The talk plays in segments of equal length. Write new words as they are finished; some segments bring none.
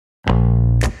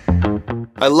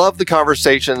I love the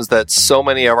conversations that so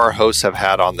many of our hosts have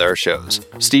had on their shows.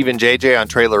 Steve and JJ on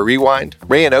Trailer Rewind,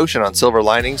 Ray and Ocean on Silver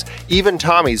Linings, even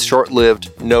Tommy's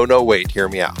short-lived No, Wait, Hear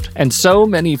Me Out. And so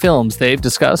many films they've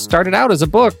discussed started out as a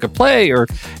book, a play, or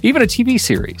even a TV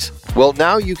series. Well,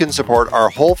 now you can support our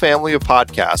whole family of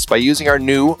podcasts by using our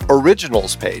new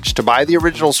Originals page to buy the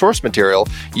original source material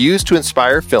used to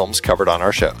inspire films covered on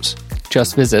our shows.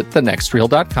 Just visit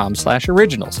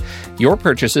thenextreel.com/originals. Your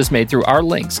purchases made through our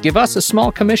links give us a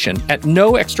small commission at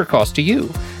no extra cost to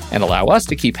you and allow us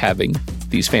to keep having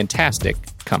these fantastic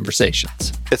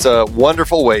conversations. It's a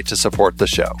wonderful way to support the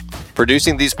show.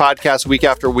 Producing these podcasts week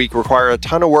after week require a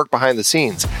ton of work behind the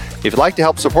scenes. If you'd like to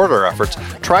help support our efforts,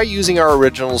 try using our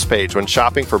Originals page when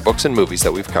shopping for books and movies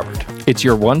that we've covered. It's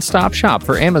your one-stop shop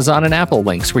for Amazon and Apple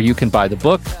links where you can buy the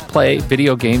book, play,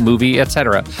 video game, movie,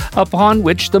 etc., upon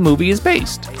which the movie is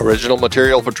based. Original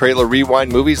material for Trailer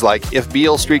Rewind movies like If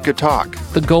Beale Street Could Talk,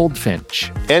 The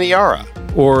Goldfinch, Aniara,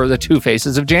 or The Two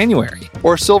Faces of January.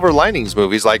 Or Silver Linings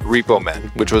movies like Repo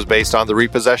Men, which was based on the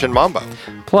Repossession Mambo.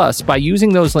 Plus, by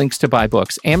using those links to buy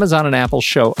books, Amazon and Apple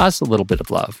show us a little bit of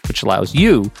love, which allows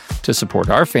you to support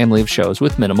our family of shows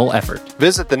with minimal effort.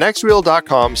 Visit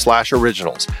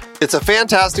thenextreel.com/originals. It's a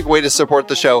fantastic way to support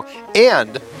the show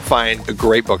and find a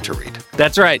great book to read.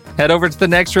 That's right. Head over to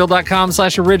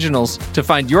thenextreel.com/originals to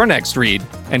find your next read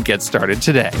and get started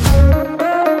today.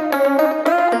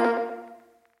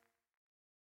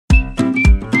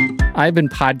 I've been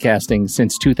podcasting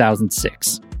since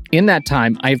 2006. In that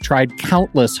time, I've tried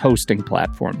countless hosting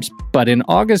platforms, but in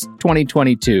August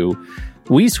 2022,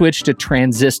 we switched to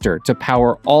Transistor to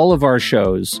power all of our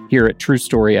shows here at True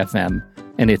Story FM,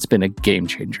 and it's been a game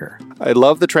changer. I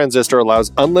love the Transistor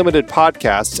allows unlimited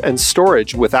podcasts and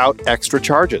storage without extra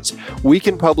charges. We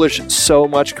can publish so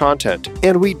much content,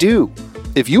 and we do.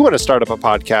 If you want to start up a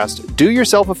podcast, do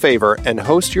yourself a favor and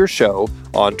host your show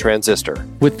on Transistor.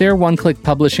 With their one-click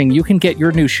publishing, you can get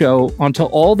your new show onto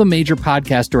all the major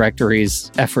podcast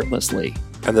directories effortlessly.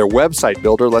 And their website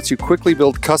builder lets you quickly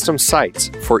build custom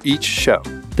sites for each show.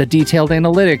 The detailed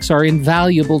analytics are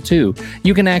invaluable too.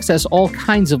 You can access all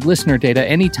kinds of listener data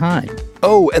anytime.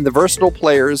 Oh, and the versatile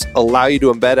players allow you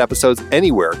to embed episodes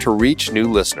anywhere to reach new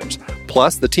listeners.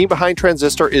 Plus, the team behind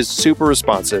Transistor is super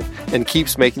responsive and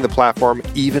keeps making the platform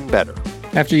even better.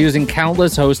 After using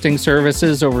countless hosting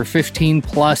services over 15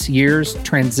 plus years,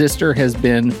 Transistor has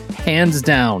been, hands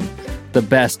down, the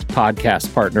best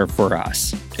podcast partner for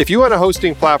us. If you want a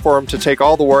hosting platform to take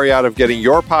all the worry out of getting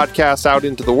your podcast out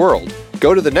into the world,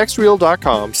 go to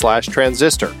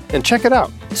thenextreel.com/transistor and check it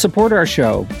out. Support our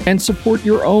show and support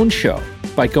your own show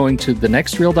by going to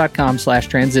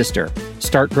thenextreel.com/transistor.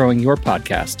 Start growing your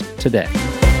podcast today.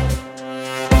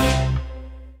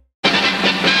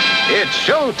 It's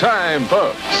showtime,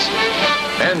 folks.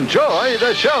 Enjoy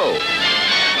the show.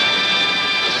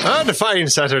 A fine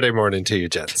Saturday morning to you,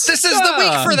 gents. This is the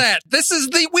week for that. This is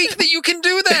the week that you can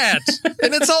do that.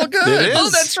 And it's all good. It is.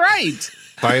 Oh, that's right.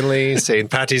 Finally, St.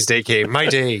 Patty's Day came, my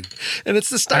day. And it's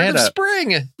the start of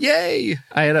spring. Yay.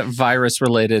 I had a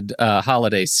virus-related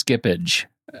holiday skippage.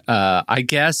 I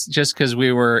guess just because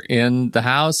we were in the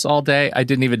house all day, I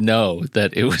didn't even know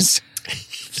that it was...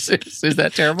 Is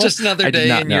that terrible? Just another day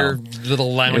in your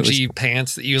little loungy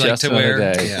pants that you like to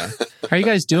wear. Day. Yeah. How are you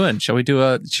guys doing? Shall we do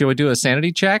a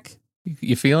sanity check?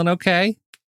 You feeling okay?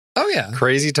 Oh yeah.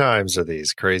 Crazy times are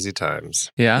these. Crazy times.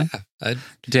 Yeah.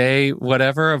 Day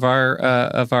whatever of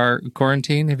our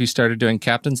quarantine. Have you started doing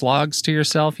captain's logs to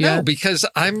yourself yet? No, because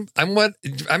I'm a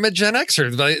Gen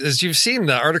Xer. As you've seen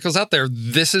the articles out there,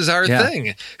 this is our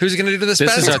thing. Who's going to do this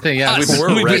best? This is our thing. Yeah,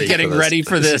 we've been getting ready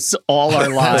for this all our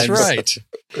lives. That's right.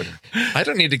 I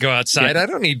don't need to go outside. I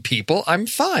don't need people. I'm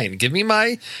fine. Give me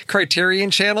my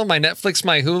Criterion channel, my Netflix,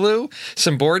 my Hulu,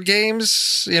 some board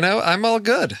games. I'm all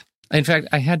good. In fact,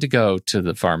 I had to go to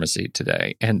the pharmacy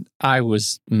today, and I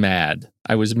was mad.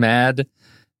 I was mad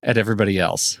at everybody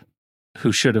else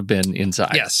who should have been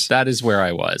inside. Yes. That is where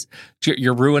I was.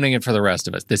 You're ruining it for the rest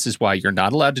of us. This is why you're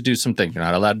not allowed to do something. You're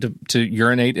not allowed to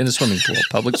urinate in a swimming pool,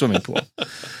 public swimming pool.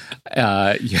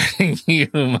 You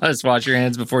must wash your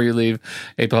hands before you leave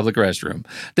a public restroom.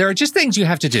 There are just things you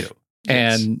have to do.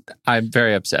 Yes. And I'm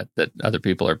very upset that other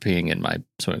people are peeing in my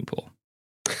swimming pool.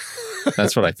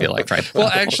 That's what I feel like right now. Well,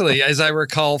 actually, as I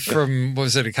recall from, what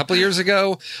was it, a couple of years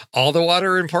ago, all the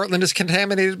water in Portland is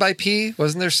contaminated by pee.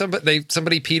 Wasn't there somebody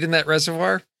peed in that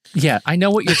reservoir? Yeah, I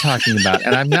know what you're talking about,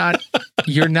 and I'm not.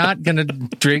 You're not going to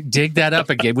dig that up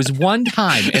again. It was one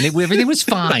time, and everything was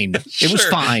fine. It was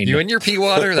fine. You and your pea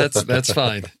water, that's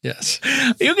fine. Yes.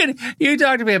 You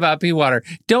talk to me about pea water.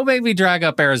 Don't make me drag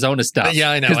up Arizona stuff.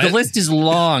 Yeah, I know. Because the list is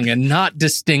long and not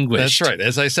distinguished. That's right.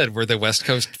 As I said, we're the West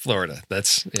Coast Florida.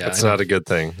 That's not a good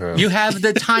thing. Yeah. You have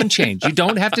the time change. You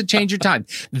don't have to change your time.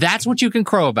 That's what you can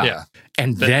crow about. Yeah.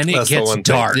 And then it gets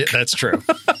dark. Yeah, that's true.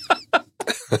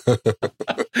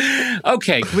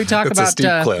 Okay, can we talk about a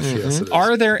steep cliff. Yes, it is.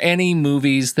 Are there any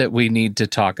movies that we need to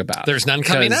talk about? There's none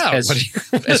coming out. As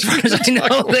far as I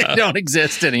know, they don't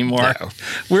exist anymore. No.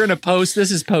 We're in this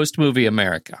is post-movie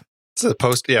America. It's a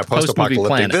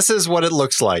post-apocalyptic. This is what it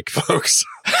looks like, folks.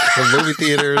 The movie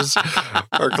theaters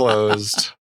are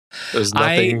closed. There's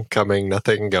nothing coming,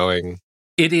 nothing going.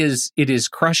 It is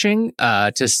crushing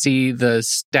to see the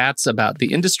stats about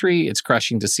the industry. It's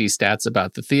crushing to see stats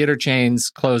about the theater chains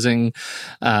closing.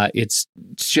 It's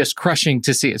just crushing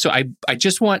to see it. So I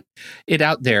just want it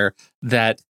out there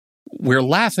that we're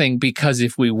laughing because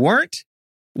if we weren't,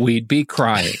 we'd be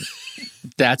crying.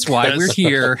 That's why we're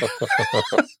here.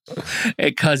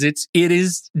 Because it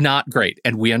is not great.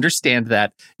 And we understand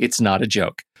that it's not a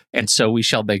joke. And so we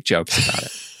shall make jokes about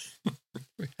it.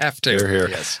 Have to. Here.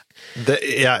 Yes.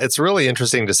 It's really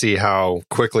interesting to see how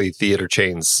quickly theater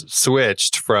chains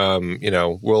switched from,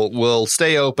 we'll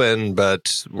stay open,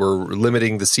 but we're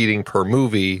limiting the seating per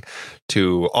movie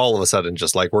to all of a sudden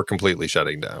just like we're completely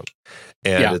shutting down.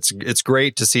 And it's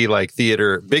great to see like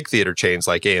big theater chains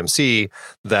like AMC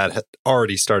that had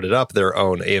already started up their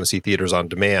own AMC Theaters on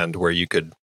Demand where you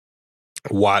could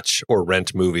watch or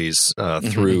rent movies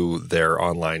through their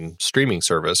online streaming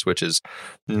service, which is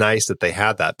nice that they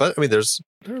had that. But I mean, there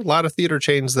are a lot of theater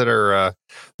chains that are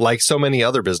like so many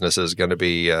other businesses going to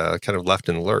be kind of left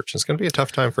in the lurch. It's going to be a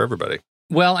tough time for everybody.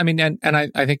 Well, I mean, and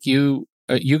I think you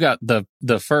got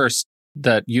the first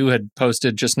that you had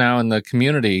posted just now in the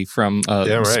community from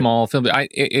a small film.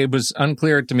 It was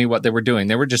unclear to me what they were doing.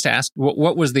 They were just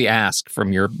what was the ask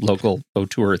from your local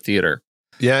auteur theater?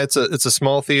 Yeah, it's a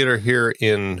small theater here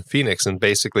in Phoenix, and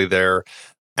basically they're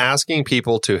asking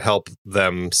people to help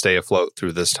them stay afloat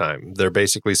through this time. They're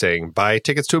basically saying, buy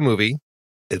tickets to a movie.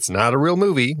 It's not a real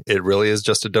movie. It really is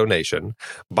just a donation.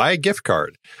 Buy a gift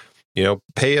card.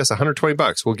 Pay us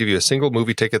 $120. We'll give you a single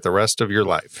movie ticket the rest of your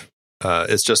life.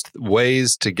 It's just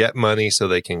ways to get money so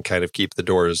they can kind of keep the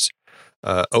doors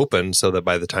open so that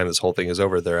by the time this whole thing is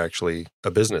over, they're actually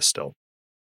a business still.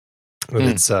 And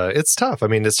it's tough. I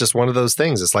mean, it's just one of those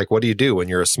things. It's like, what do you do when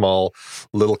you're a small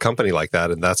little company like that,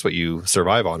 and that's what you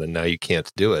survive on, and now you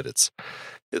can't do it?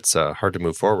 It's hard to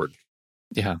move forward.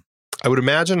 Yeah, I would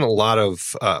imagine a lot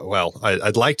of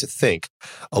I'd like to think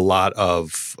a lot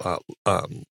of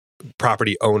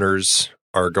property owners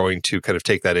are going to kind of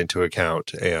take that into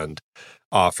account and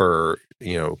offer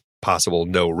possible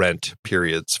no rent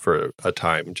periods for a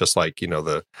time, just like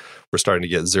we're starting to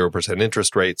get 0%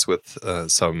 interest rates with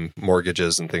some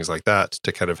mortgages and things like that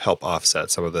to kind of help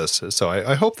offset some of this. So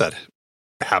I hope that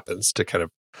happens to kind of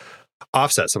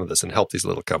offset some of this and help these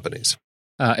little companies.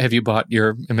 Have you bought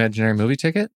your imaginary movie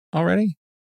ticket already?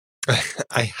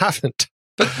 I haven't.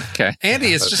 Okay,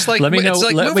 Andy, it's just like let me know. It's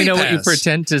like let me know Pass. What you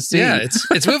pretend to see. Yeah,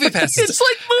 it's Movie Pass. It's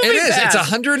like Movie Pass.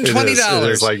 It's $120. It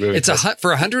is like Movie Pass.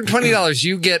 For $120,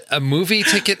 you get a movie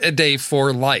ticket a day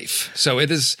for life. So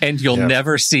it is, and you'll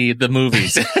never see the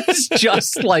movies. It's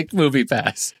just like Movie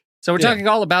Pass. So we're talking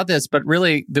all about this, but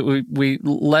really, we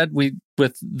led with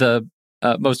the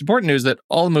most important news that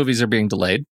all the movies are being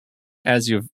delayed. As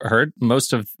you've heard,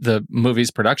 most of the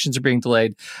movies' productions are being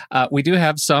delayed. We do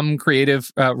have some creative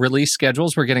release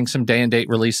schedules. We're getting some day-and-date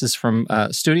releases from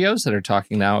studios that are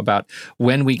talking now about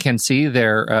when we can see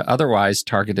their otherwise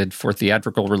targeted for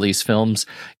theatrical release films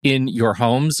in your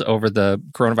homes over the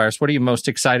coronavirus. What are you most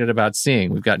excited about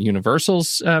seeing? We've got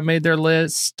Universal's made their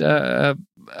list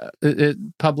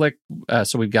public.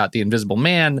 So we've got The Invisible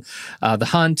Man, The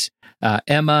Hunt,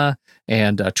 Emma,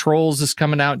 and Trolls is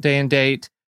coming out day and date.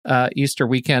 Easter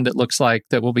weekend, it looks like,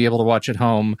 that we'll be able to watch at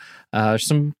home.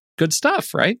 Some good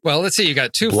stuff, right? Well, let's see. You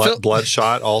got two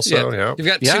Bloodshot also. Yeah. You've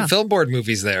got two film board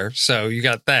movies there, so you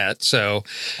got that. So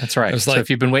that's right. So if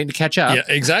you've been waiting to catch up, yeah,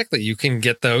 exactly, you can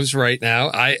get those right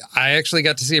now. I actually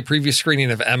got to see a preview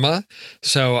screening of Emma,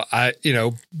 so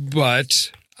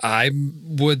but I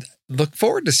would look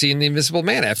forward to seeing The Invisible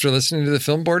Man after listening to the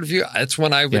film board review. That's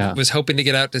one I was hoping to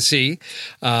get out to see.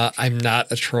 I'm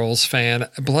not a Trolls fan.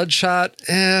 Bloodshot,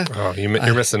 Oh, you're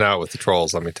missing out with the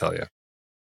Trolls, let me tell you.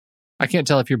 I can't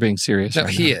tell if you're being serious. No,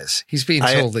 right he now. is. He's being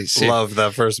totally serious. I love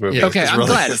that first movie. Yeah. Okay, It's I'm really-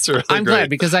 glad. It's really I'm great. glad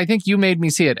because I think you made me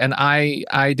see it, and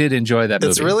I did enjoy that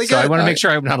movie. It's really So I good. want to make sure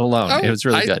I'm not alone. It was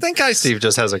really good. I think I Steve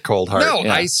just has a cold heart. No,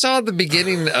 Yeah. I saw the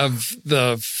beginning of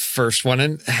the first one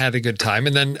and had a good time.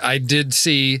 And then I did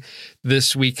see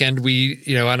this weekend,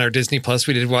 on our Disney Plus,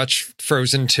 we did watch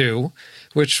Frozen 2,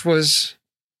 which was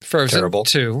Frozen Terrible.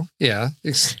 2. Yeah.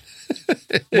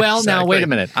 Well, now wait a Exactly.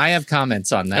 minute. I have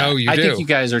comments on that. Oh, you I do? think you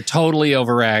guys are totally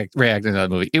overreacting to that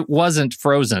movie. It wasn't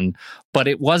Frozen, but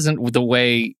it wasn't the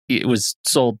way it was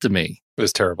sold to me It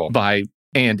was terrible. by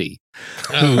Andy,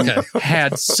 Oh, okay.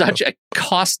 had such a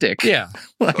caustic, Yeah.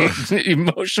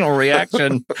 emotional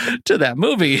reaction to that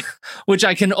movie, which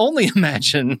I can only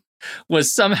imagine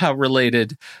was somehow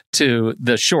related to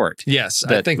the short. Yes. I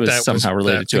That think was that somehow was,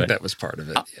 related I to think it. that was part of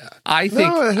it. Yeah. I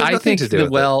think it has I nothing think to do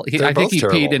with it. They're I think both he peed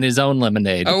terrible. in his own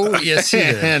lemonade. Oh, yes, he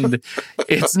did. And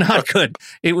it's not good.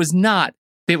 It was not.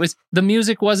 It was the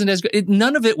music wasn't as good.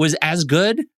 None of it was as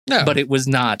good, No. but it was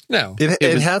not. No. It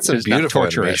was- had some it was not beautiful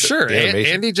torturous. animation. Sure. The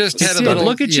animation. Andy just You had a see, little.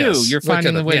 look at you. yes, You're look finding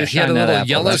at the him. way to He had shine a that little apple.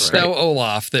 yellow That's snow right.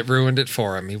 Olaf that ruined it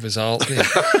for him. He was all.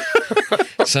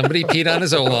 Somebody peed on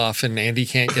his Olaf, and Andy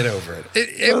can't get over it.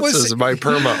 It This was. is my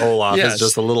perma Olaf Yes. is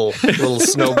just a little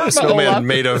snowman Olaf.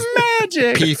 made of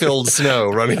Magic. pea-filled snow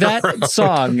running around. That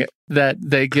song that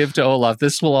they give to Olaf,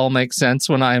 "This will all make sense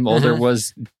when I am older,"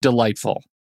 was delightful.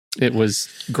 It was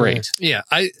great. Yeah.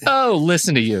 Oh,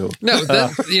 listen to you.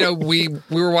 No, we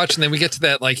were watching. Then we get to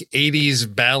that like '80s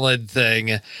ballad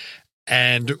thing,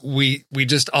 and we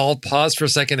just all paused for a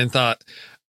second and thought,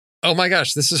 "Oh my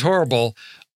gosh, this is horrible."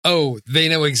 Oh, they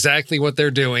know exactly what they're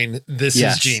doing. This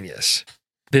Yes. is genius.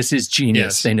 This is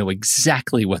genius. Yes. They know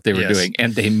exactly what they were Yes. doing,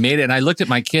 and they made it. And I looked at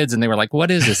my kids, and they were like,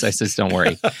 "What is this?" I said, "Don't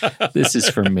worry, this is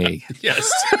for me."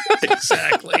 Yes,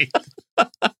 exactly.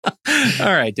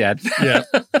 All right, Dad. Yeah.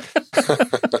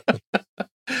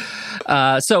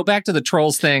 So back to the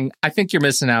trolls thing. I think you're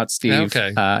missing out, Steve.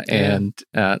 Okay. And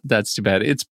that's too bad.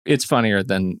 It's funnier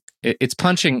than it's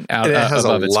punching out And it has a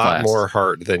above its lot class. more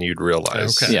heart than you'd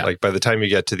realize. Okay. Yeah. Like by the time you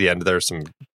get to the end, there's some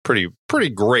pretty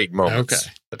great moments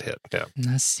Okay. that hit. Yeah.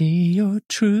 I see your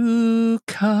true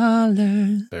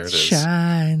colors There it is.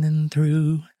 shining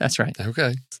through. That's right.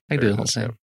 Okay. I There do it the whole is,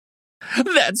 thing.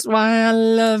 That's why I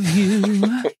love you.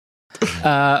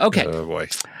 Okay. Oh boy.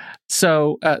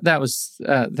 So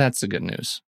that's the good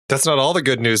news. That's not all the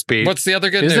good news, Pete. What's the other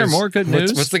good Is news? there more good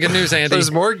news? What's the good news, Andy?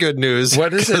 There's more good news.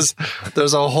 What is it? 'cause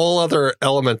There's a whole other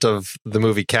element of the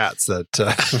movie Cats that,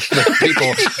 that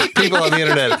people on the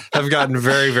internet have gotten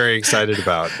very, very excited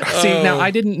about. See, now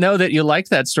I didn't know that you liked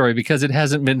that story because it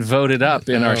hasn't been voted up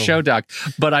in our Oh. show doc.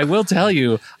 But I will tell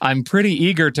you, I'm pretty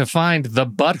eager to find the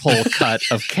butthole cut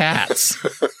of Cats.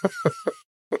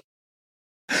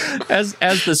 As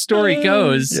the story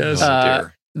goes, Yes,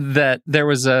 dear. that there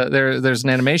was there's an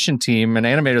animation team, an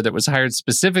animator that was hired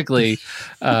specifically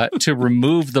to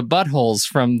remove the buttholes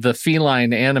from the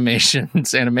feline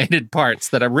animated parts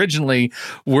that originally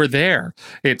were there.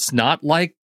 It's not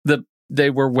like they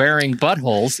were wearing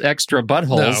extra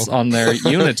buttholes No. on their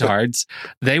unitards.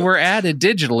 They were added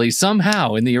digitally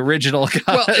somehow in the original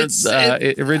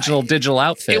original digital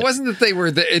outfit. It wasn't that they were.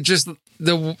 It just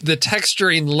the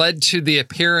texturing led to the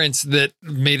appearance that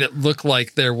made it look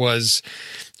like there was.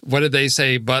 What did they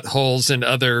say? Buttholes and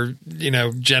other,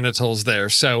 genitals there.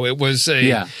 So it was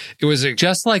It was a.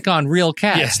 Just like on real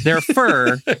cats, Yes. their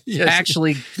fur Yes.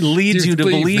 actually leads you to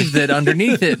believe that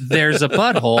underneath it there's a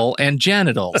butthole and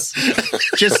genitals.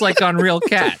 Just like on real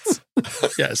cats.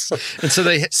 Yes, and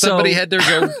so somebody had to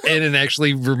go in and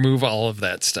actually remove all of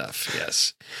that stuff.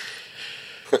 Yes.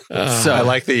 So I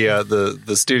like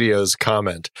the studio's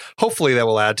comment. Hopefully that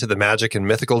will add to the magic and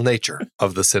mythical nature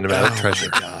of the cinematic treasure.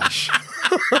 Gosh.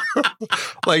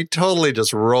 Like totally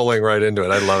just rolling right into it.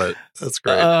 I love it. That's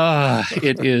great.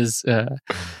 it is a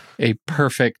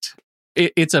perfect.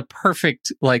 It's a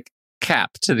perfect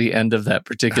cap to the end of that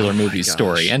particular movie gosh.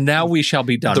 story, and now we shall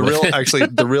be done. the with real it. actually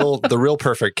the real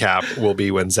perfect cap will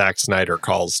be when Zack Snyder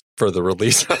calls for the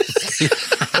release of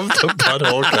the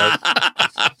butthole cut.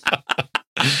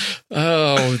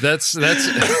 Oh, that's.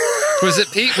 Was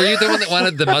it Pete? Were you the one that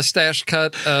wanted the mustache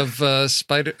cut of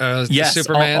Yes,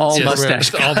 Superman? all Yes,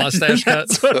 mustache all mustache cut.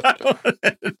 That's what I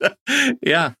wanted.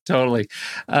 Yeah, totally.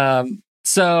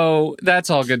 So that's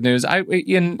all good news.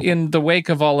 In the wake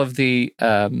of all of the,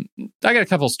 I got a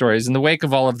couple stories. In the wake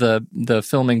of all of the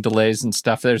filming delays and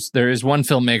stuff, there is one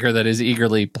filmmaker that is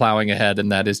eagerly plowing ahead,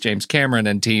 and that is James Cameron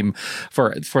and team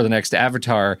for the next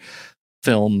Avatar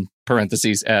film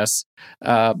 (S).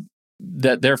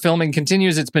 That their filming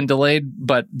continues. It's been delayed,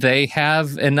 but they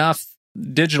have enough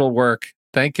digital work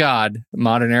thank God,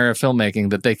 modern era filmmaking,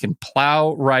 that they can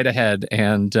plow right ahead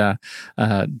and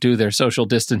do their social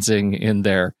distancing in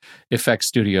their effects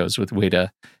studios with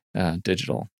Weta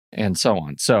Digital and so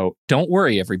on. So don't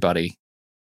worry, everybody.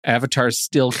 Avatar's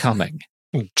still coming.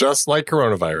 Just like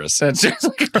coronavirus. That's just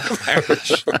like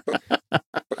coronavirus.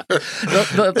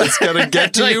 It's going to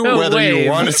get to you whether you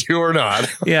want it to or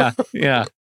not. Yeah.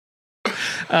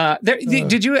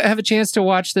 Did you have a chance to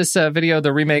watch this video,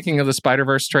 the remaking of the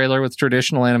Spider-Verse trailer with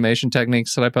traditional animation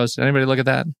techniques that I posted? Anybody look at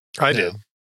that? I did.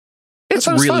 It's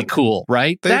really cool,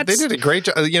 right? They did a great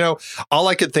job. All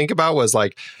I could think about was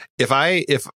like, if I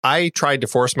tried to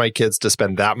force my kids to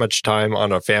spend that much time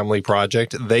on a family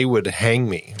project, they would hang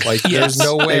me. Like, there's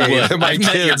no way that my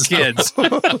kids,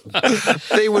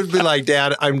 they would be like,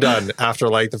 Dad, I'm done after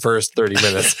like the first 30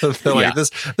 minutes. They're like,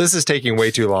 this is taking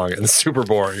way too long and super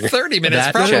boring. 30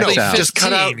 minutes, probably 15. Just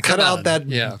cut out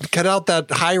that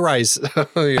high rise.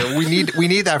 We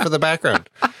need that for the background.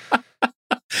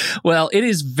 Well, it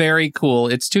is very cool.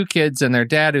 It's two kids and their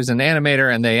dad, who's an animator,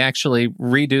 and they actually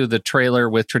redo the trailer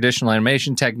with traditional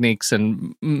animation techniques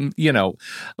and,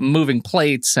 moving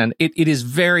plates. And it is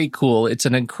very cool. It's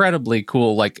an incredibly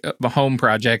cool, home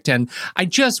project. And I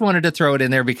just wanted to throw it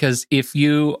in there because if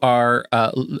you are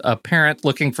a parent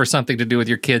looking for something to do with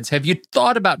your kids, have you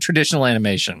thought about traditional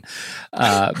animation?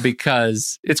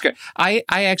 Because it's great. I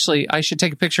should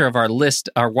take a picture of our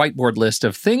whiteboard list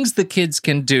of things the kids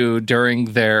can do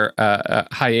during their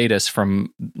hiatus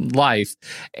from life,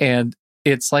 and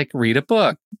it's like read a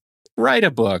book, write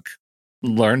a book,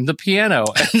 learn the piano,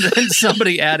 and then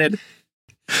somebody added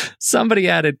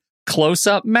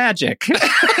close-up magic.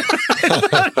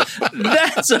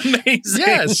 That's amazing.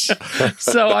 Yes.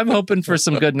 So I'm hoping for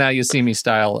some good Now You See Me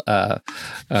style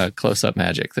close-up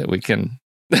magic that we can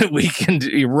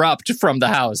erupt from the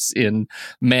house in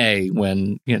May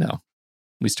when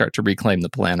we start to reclaim the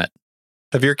planet.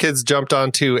 Have your kids jumped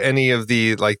onto any of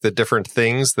the the different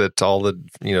things that all the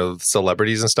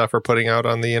celebrities and stuff are putting out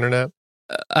on the internet?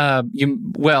 I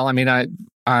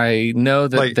know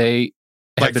that they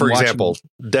have for watching... example,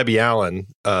 Debbie Allen,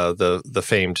 the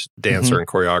famed dancer and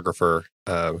choreographer,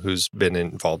 who's been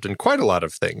involved in quite a lot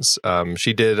of things.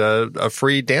 She did a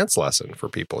free dance lesson for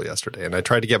people yesterday, and I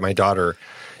tried to get my daughter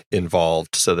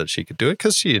involved so that she could do it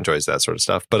because she enjoys that sort of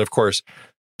stuff. But of course,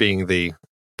 being the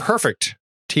perfect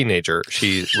teenager,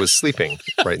 she was sleeping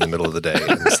right in the middle of the day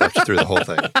and slept through the whole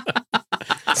thing.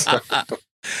 So.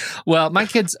 Well, my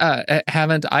kids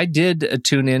haven't. I did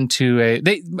tune into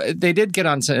they did get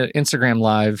on Instagram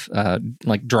Live,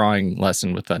 drawing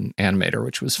lesson with an animator,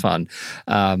 which was fun.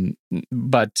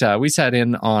 But we sat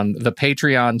in on the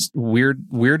Patreon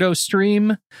weirdo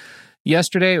stream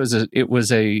yesterday. It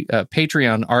was a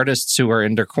Patreon artists who are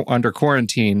under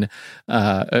quarantine,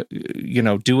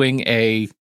 doing a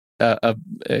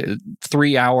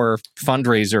 3-hour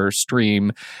fundraiser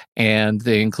stream, and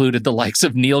they included the likes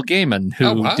of Neil Gaiman,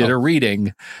 who did a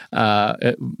reading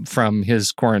from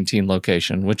his quarantine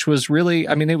location, which was really,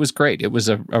 it was great. It was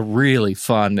a really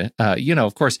fun,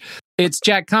 of course, it's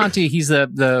Jack Conte. He's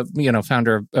the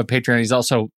founder of Patreon. He's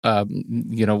also,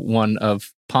 one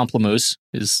of Pomplamoose,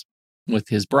 with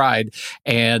his bride.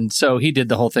 And so he did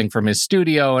the whole thing from his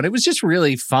studio, and it was just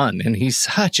really fun. And he's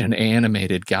such an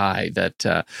animated guy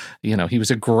that, he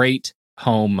was a great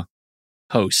home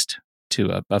host to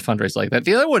a fundraiser like that.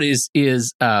 The other one is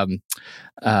The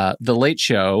Late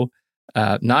Show,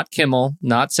 not Kimmel,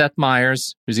 not Seth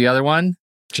Meyers. Who's the other one?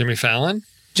 Jimmy Fallon.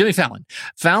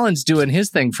 Fallon's doing his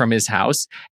thing from his house.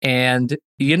 And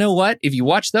you know what? If you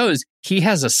watch those, he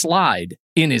has a slide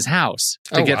in his house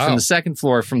to get from the second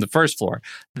floor from the first floor.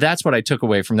 That's what I took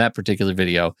away from that particular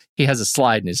video. He has a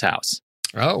slide in his house.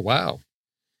 Oh, wow.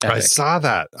 Epic. I saw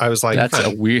that. I was like,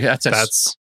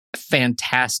 that's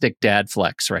fantastic dad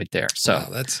flex right there. So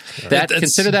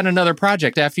consider that another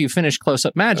project after you finish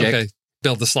Close-Up Magic. Okay.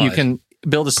 Build the slide. You can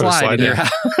build a slide in your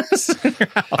house.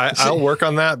 I'll work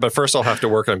on that, but first I'll have to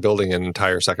work on building an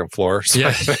entire second floor.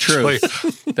 So true.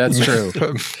 That's true.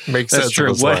 Makes sense.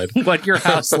 True. What your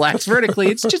house lacks vertically,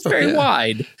 it's just very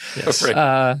wide. Yes. What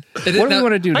do we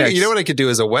want to do next? You know what I could do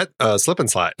is a wet slip and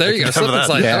slide. There you go, slip and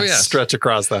slide. Yeah. Oh yeah, stretch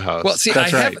across the house. Well, see,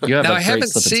 that's right. I haven't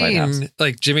seen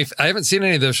Jimmy. I haven't seen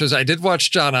any of those shows. I did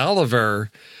watch John Oliver,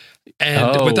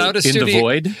 and without a studio, in the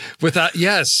void,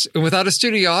 without a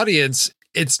studio audience,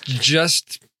 it's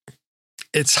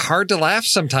hard to laugh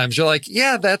sometimes. You're like,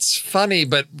 yeah, that's funny,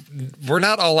 but we're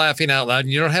not all laughing out loud.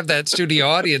 And you don't have that studio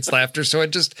audience laughter. So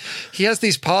he has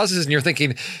these pauses and you're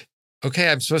thinking,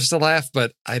 okay, I'm supposed to laugh,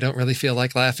 but I don't really feel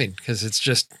like laughing because it's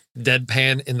just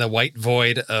deadpan in the white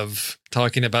void of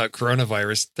talking about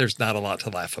coronavirus. There's not a lot to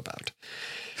laugh about.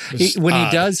 When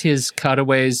he does his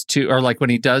cutaways or like when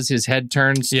he does his head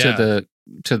turns to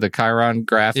the Chiron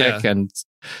graphic and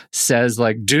says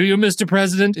like, "Do you, Mr.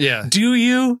 President? Yeah. Do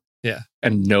you?" Yeah.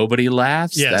 And nobody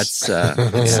laughs. Yes.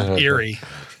 That's eerie.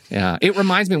 Yeah. It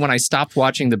reminds me when I stopped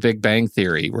watching The Big Bang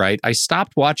Theory, right? I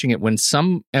stopped watching it when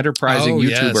some enterprising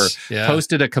YouTuber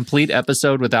posted a complete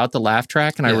episode without the laugh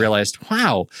track, and I realized,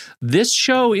 wow, this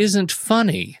show isn't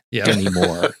funny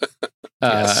anymore.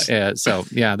 Tough.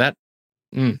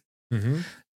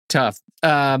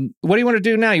 What do you want to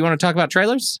do now? You want to talk about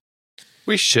trailers?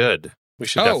 We should. We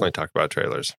should definitely talk about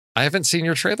trailers. I haven't seen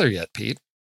your trailer yet, Pete.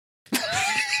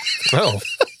 Oh.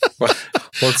 Well,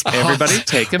 everybody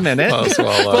take a minute.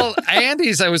 Well,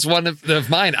 Andy's was one of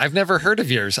mine. I've never heard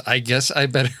of yours. I guess I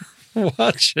better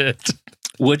watch it.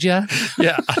 Would you?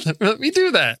 Yeah. Let me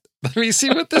do that. Let me see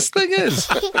what this thing is.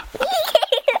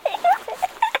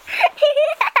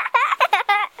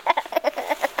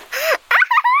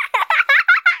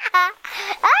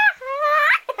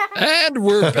 And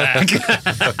we're back.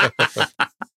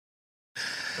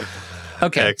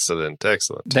 Okay. Excellent.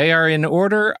 They are in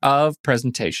order of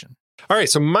presentation. All right.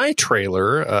 So my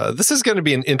trailer, this is going to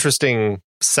be an interesting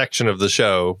section of the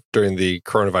show during the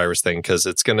coronavirus thing because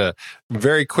it's going to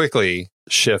very quickly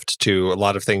shift to a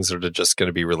lot of things that are just going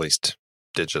to be released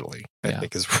digitally, I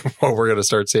think is what we're going to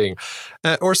start seeing,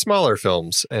 or smaller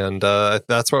films. And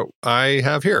that's what I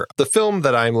have here. The film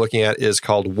that I'm looking at is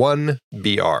called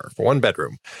 1BR, One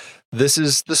Bedroom. This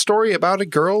is the story about a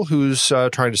girl who's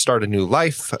trying to start a new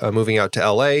life, moving out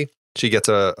to LA. She gets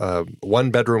a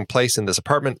one-bedroom place in this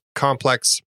apartment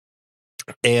complex,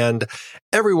 and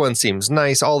everyone seems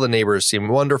nice. All the neighbors seem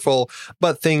wonderful,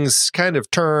 but things kind of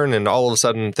turn, and all of a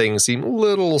sudden things seem a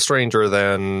little stranger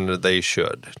than they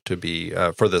should to be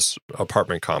for this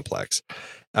apartment complex.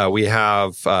 We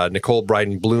have Nicole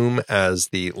Bryden Bloom as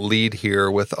the lead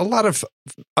here with a lot of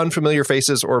unfamiliar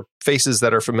faces or faces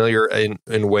that are familiar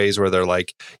in ways where they're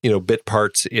like, bit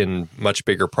parts in much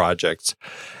bigger projects.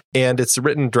 And it's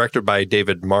written and directed by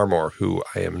David Marmor, who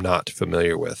I am not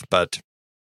familiar with. But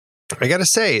I got to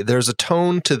say, there's a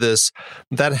tone to this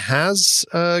that has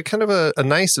kind of a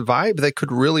nice vibe that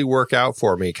could really work out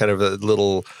for me, kind of a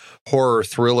little horror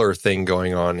thriller thing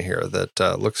going on here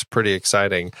that looks pretty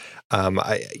exciting.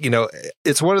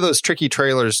 It's one of those tricky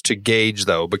trailers to gauge,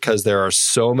 though, because there are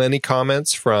so many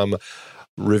comments from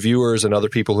reviewers and other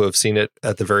people who have seen it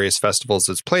at the various festivals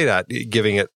it's played at,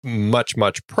 giving it much,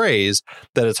 much praise,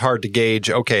 that it's hard to gauge,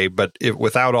 okay, but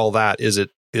without all that, is it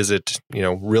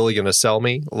really going to sell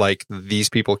me like these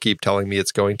people keep telling me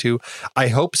it's going to? I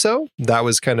hope so. That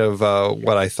was kind of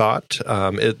what I thought.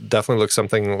 It definitely looks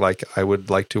something like I would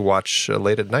like to watch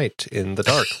late at night in the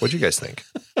dark. What do you guys think?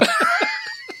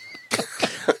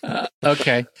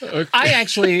 Okay. I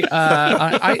actually,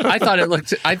 I thought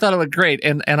it looked great,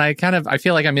 and I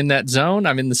feel like I'm in that zone.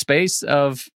 I'm in the space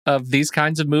of these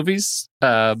kinds of movies.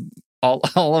 All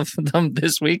of them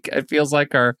this week, it feels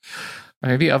like are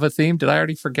maybe of a theme. Did I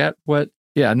already forget what?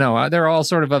 Yeah, no, they're all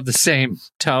sort of the same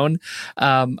tone.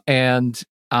 And so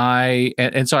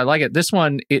I like it. This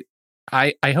one,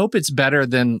 I hope it's better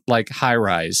than like High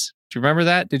Rise. Do you remember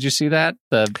that? Did you see that?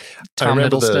 The Tom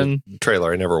Hiddleston the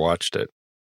trailer. I never watched it.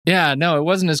 Yeah, no, it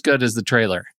wasn't as good as the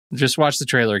trailer. Just watch the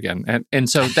trailer again. And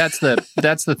so that's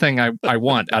the thing I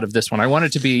want out of this one. I want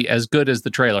it to be as good as the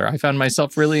trailer. I found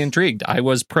myself really intrigued. I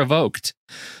was provoked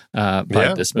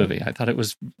by this movie. I thought it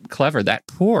was clever. That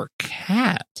poor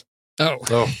cat.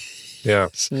 Oh. Yeah.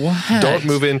 What? Don't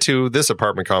move into this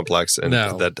apartment complex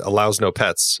that allows no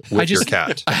pets with your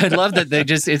cat. I love that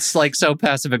it's like so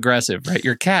passive aggressive, right?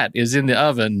 Your cat is in the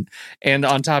oven and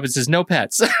on top it says no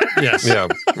pets. Yes. Yeah,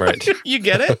 right. You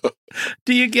get it?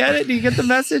 Do you get it? Do you get the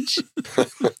message?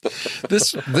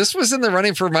 This was in the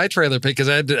running for my trailer pick because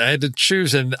I had to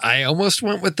choose, and I almost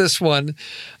went with this one.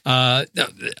 I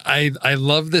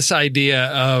love this idea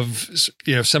of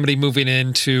somebody moving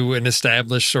into an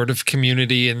established sort of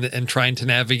community and trying to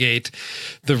navigate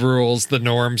the rules, the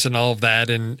norms, and all of that,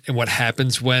 and what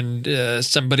happens when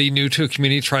somebody new to a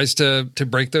community tries to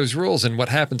break those rules, and what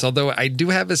happens. Although I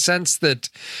do have a sense that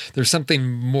there's something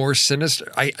more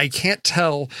sinister. I can't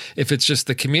tell if it's just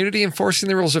the community enforcing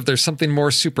the rules, if there's something more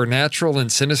supernatural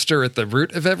and sinister at the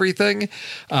root of everything.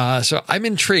 So I'm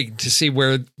intrigued to see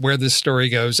where this story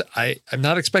goes. I'm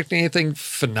not expecting anything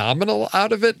phenomenal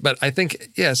out of it, but I think,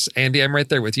 yes, Andy, I'm right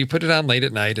there with you. Put it on late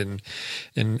at night and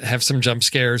have some jump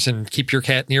scares and keep your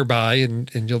cat nearby and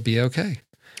you'll be okay.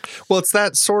 Well, it's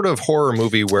that sort of horror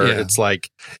movie where it's like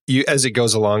you, as it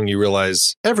goes along, you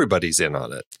realize everybody's in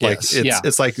on it. Like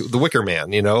it's like The Wicker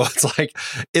Man, you know. It's like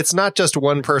it's not just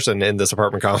one person in this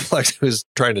apartment complex who's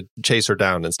trying to chase her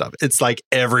down and stuff. It's like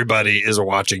everybody is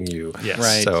watching you. Yes.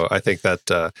 Right. So I think that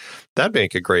that'd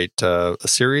make a great a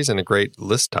series and a great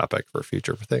list topic for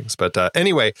future things. But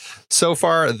anyway, so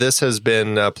far this has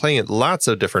been playing at lots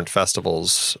of different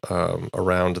festivals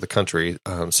around the country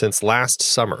since last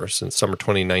summer, since summer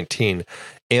 2019.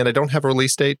 And I don't have a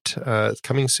release date. It's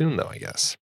coming soon, though, I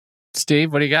guess.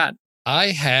 Steve, what do you got? I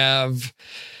have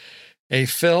a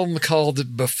film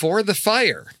called Before the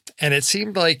Fire. And it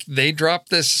seemed like they dropped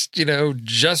this,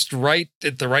 just right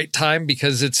at the right time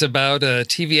because it's about a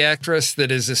TV actress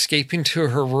that is escaping to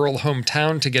her rural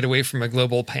hometown to get away from a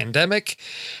global pandemic.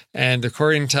 And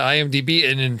according to IMDb,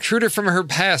 an intruder from her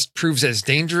past proves as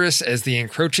dangerous as the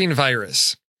encroaching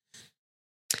virus.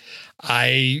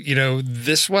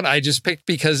 This one I just picked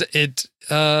because it's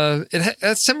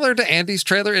similar to Andy's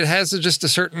trailer. It has just a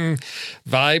certain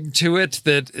vibe to it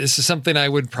that this is something I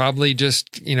would probably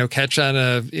just, catch on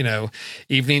a,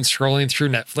 evening scrolling through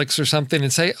Netflix or something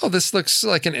and say, oh, this looks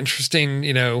like an interesting,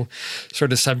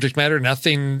 sort of subject matter.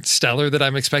 Nothing stellar that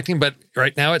I'm expecting, but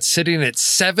right now it's sitting at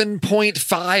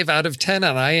 7.5 out of 10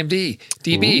 on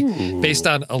IMDb based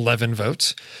on 11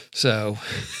 votes. So,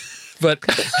 but...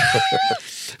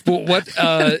 Well, what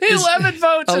 11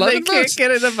 votes 11 and they votes. can't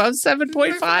get it above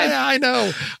 7.5. Yeah, I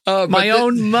know. My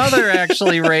own mother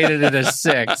actually rated it a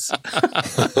 6.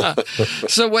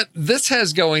 So what this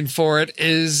has going for it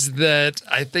is that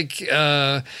I think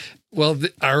our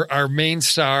main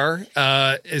star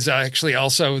is actually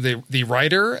also the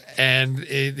writer and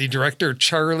the director,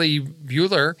 Charlie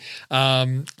Bueller.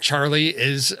 Charlie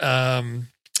is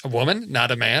a woman,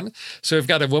 not a man. So we've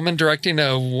got a woman directing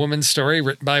a woman's story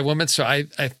written by a woman. So I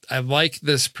like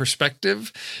this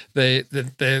perspective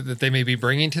that they may be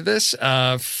bringing to this.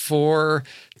 For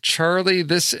Charlie,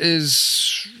 this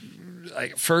is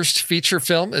like first feature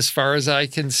film as far as I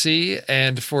can see.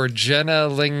 And for Jenna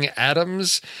Ling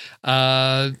Adams,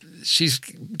 she's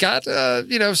got,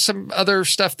 some other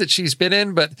stuff that she's been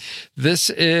in, but this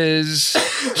is,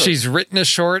 she's written a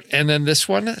short and then this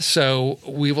one. So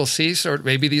we will see. So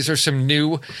maybe these are some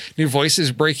new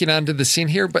voices breaking onto the scene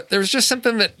here, but there's just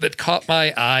something that caught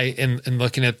my eye in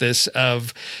looking at this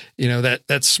of,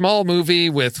 that small movie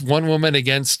with one woman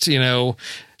against,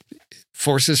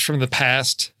 forces from the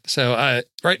past. So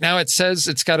right now it says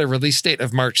it's got a release date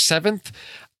of March 7th.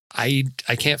 I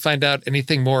can't find out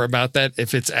anything more about that.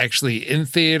 If it's actually in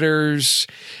theaters,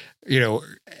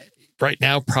 right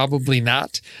now, probably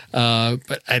not.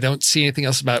 But I don't see anything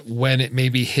else about when it may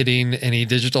be hitting any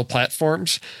digital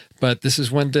platforms. But this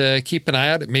is one to keep an eye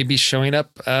out. It may be showing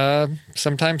up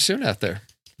sometime soon out there.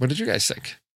 What did you guys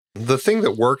think? The thing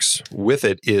that works with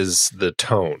it is the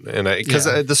tone, and because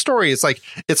the story is like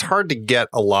it's hard to get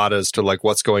a lot as to like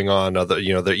what's going on. That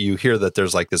you hear that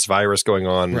there's like this virus going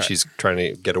on, and she's trying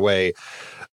to get away,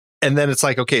 and then it's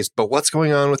like okay, but what's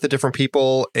going on with the different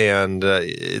people, and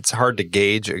it's hard to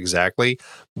gauge exactly.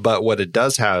 But what it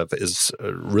does have is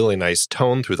a really nice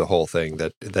tone through the whole thing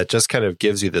that just kind of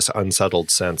gives you this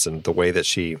unsettled sense, and the way that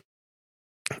she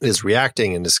is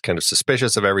reacting and is kind of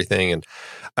suspicious of everything. And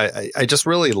I just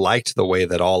really liked the way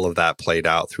that all of that played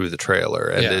out through the trailer.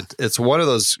 And it's one of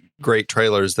those great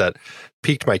trailers that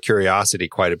piqued my curiosity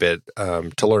quite a bit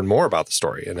to learn more about the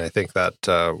story. And I think that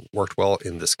worked well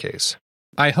in this case.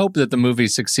 I hope that the movie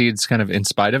succeeds kind of in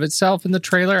spite of itself in the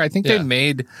trailer. I think they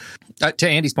made, to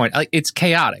Andy's point, it's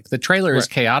chaotic. The trailer is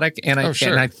chaotic. And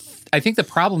I think the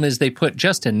problem is they put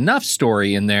just enough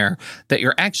story in there that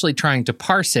you're actually trying to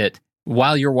parse it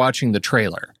while you're watching the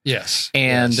trailer. Yes.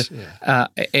 And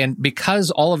and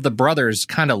because all of the brothers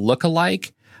kind of look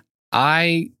alike,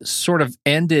 I sort of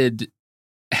ended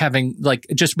having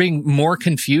just being more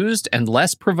confused and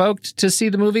less provoked to see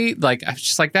the movie. Like I was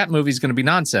just like, that movie's going to be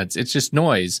nonsense. It's just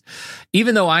noise.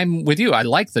 Even though I'm with you, I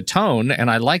like the tone and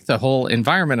I like the whole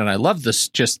environment and I love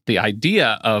just the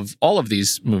idea of all of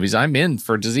these movies. I'm in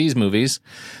for disease movies.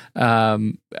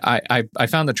 I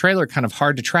found the trailer kind of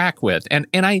hard to track with, and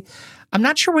I'm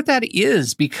not sure what that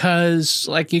is because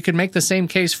you can make the same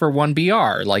case for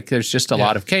 1BR. There's just a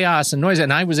lot of chaos and noise,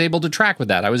 and I was able to track with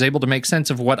that. I was able to make sense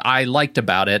of what I liked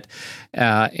about it,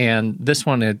 and this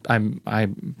one I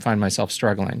find myself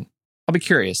struggling. I'll be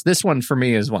curious. This one for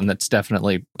me is one that's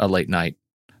definitely a late night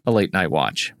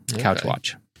watch, couch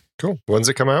watch. Cool. When's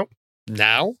it come out?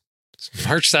 Now?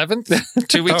 March 7th,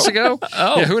 2 weeks ago.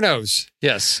 Yeah, who knows?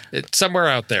 Yes, it's somewhere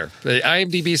out there. The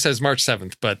IMDb says March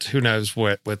 7th, but who knows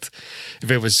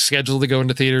if it was scheduled to go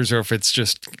into theaters or if it's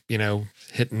just,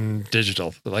 hitting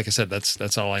digital. But like I said,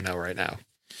 that's all I know right now.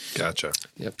 Gotcha.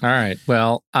 All right.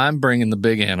 Well, I'm bringing the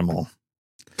big animal.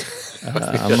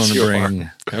 I'm going to bring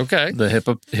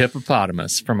the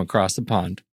hippopotamus from across the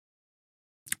pond.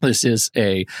 This is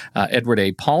a Edward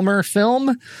A. Palmer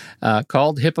film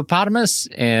called Hippopotamus,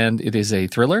 and it is a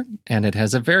thriller, and it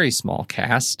has a very small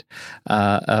cast.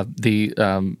 The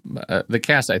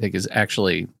cast, I think, is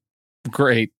actually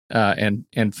great and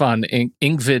fun.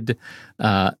 Ingrid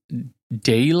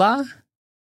Dela.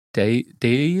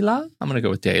 Dela? I'm going to go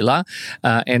with Dela.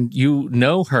 And you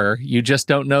know her. You just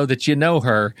don't know that you know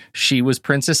her. She was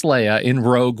Princess Leia in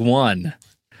Rogue One.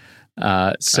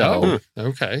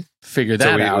 Okay. Figure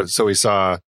that out. So we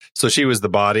saw. So she was the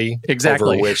body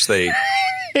exactly over which they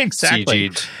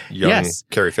CG'd young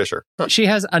Carrie Fisher. Huh. She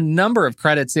has a number of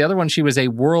credits. The other one, she was a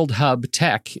World Hub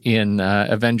Tech in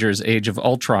Avengers: Age of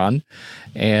Ultron,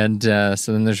 and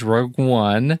so then there's Rogue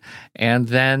One, and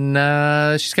then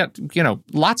she's got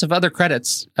lots of other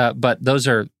credits, but those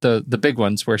are the big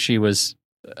ones where she was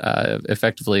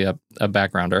effectively a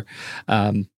backgrounder,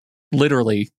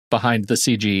 literally behind the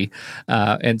CG.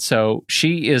 And so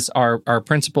she is our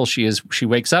principal. She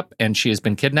wakes up and she has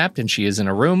been kidnapped, and she is in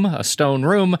a stone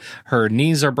room. Her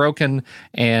knees are broken,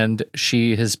 and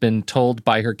she has been told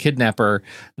by her kidnapper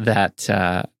that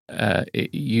I'm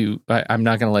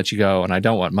not going to let you go, and I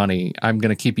don't want money. I'm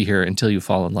going to keep you here until you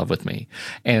fall in love with me.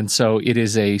 And so it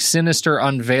is a sinister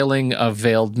unveiling of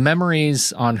veiled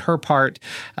memories on her part.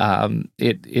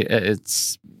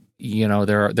 It's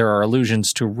there are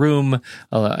allusions to Room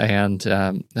and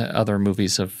other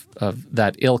movies of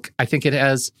that ilk. I think it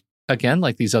has, again,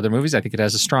 like these other movies, I think it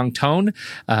has a strong tone.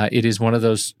 It is one of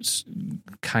those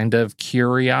kind of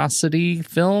curiosity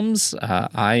films.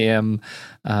 I'm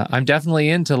definitely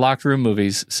into locked room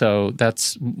movies, so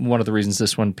that's one of the reasons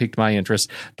this one piqued my interest.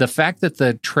 The fact that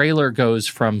the trailer goes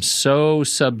from so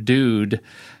subdued,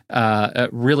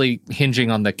 really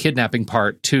hinging on the kidnapping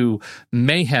part, to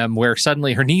mayhem where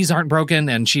suddenly her knees aren't broken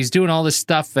and she's doing all this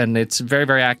stuff, and it's very,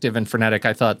 very active and frenetic.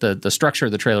 I thought the structure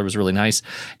of the trailer was really nice,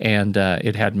 and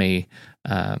it had me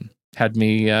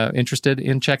interested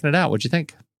in checking it out. What'd you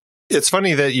think? It's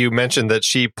funny that you mentioned that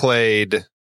she played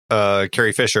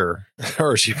Carrie Fisher,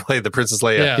 or she played the Princess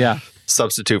Leia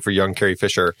substitute for young Carrie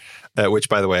Fisher, which,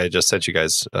 by the way, I just sent you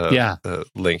guys a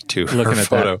link to her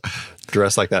photo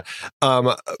dressed like that.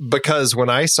 Because when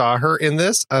I saw her in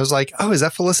this, I was like, oh, is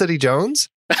that Felicity Jones?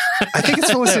 I think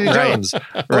it's Felicity Jones.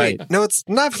 Right. Wait, no, it's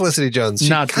not Felicity Jones. She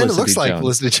kind of looks like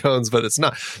Felicity Jones, but it's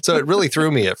not. So it really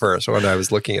threw me at first when I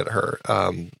was looking at her.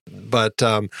 But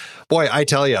boy, I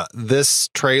tell you, this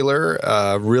trailer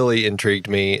really intrigued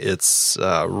me. It's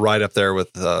right up there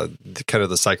with kind of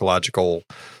the psychological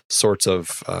sorts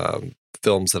of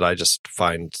films that I just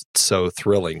find so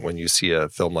thrilling when you see a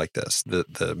film like this,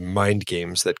 the mind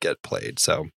games that get played.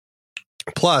 So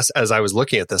plus, as I was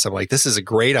looking at this, I'm like, this is a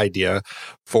great idea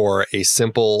for a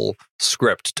simple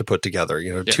script to put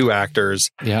together, two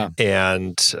actors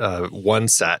and one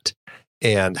set.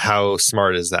 And how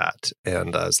smart is that?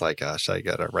 And I was like, gosh, I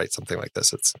got to write something like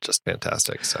this. It's just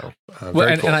fantastic. So,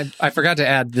 very cool. And I forgot to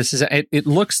add, this is, it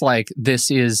looks like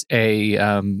this is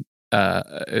an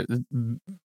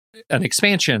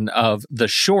expansion of the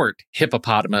short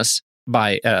Hippopotamus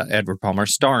by Edward Palmer,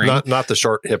 starring not the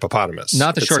short hippopotamus,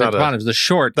 the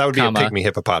short that would be a pygmy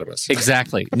hippopotamus.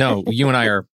 Exactly. No, you and I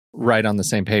are right on the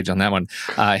same page on that one.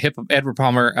 Edward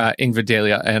Palmer, Ingrid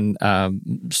Dahlia, and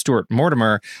Stuart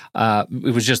Mortimer.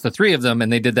 It was just the three of them,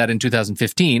 and they did that in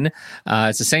 2015.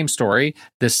 It's the same story.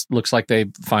 This looks like they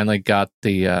finally got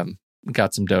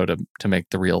some dough to make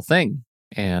the real thing,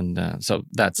 and so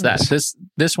that's that.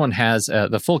 This one has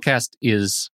the full cast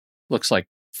looks like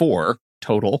 4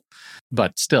 total,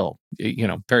 but still,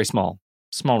 very small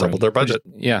double room. Their budget.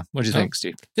 What do you think,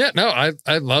 Steve? Yeah, no,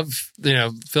 I love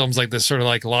films like this, sort of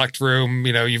like Locked Room.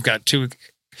 You've got 2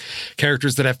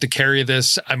 characters that have to carry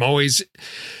this. I'm always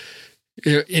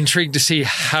intrigued to see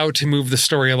how to move the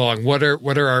story along. What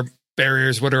are our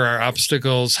barriers? What are our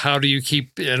obstacles? How do you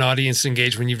keep an audience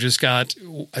engaged when you've just got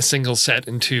a single set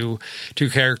and two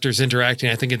characters interacting?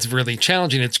 I think it's really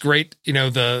challenging. It's great,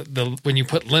 the when you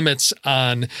put limits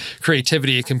on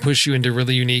creativity, it can push you into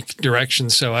really unique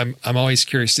directions. So I'm always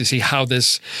curious to see how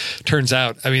this turns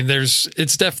out. I mean,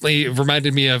 it's definitely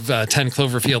reminded me of 10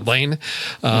 Cloverfield Lane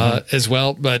as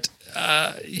well. But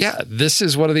this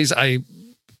is one of these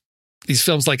these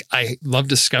films, like, I love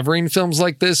discovering films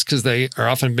like this because they are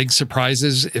often big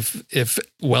surprises if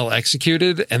well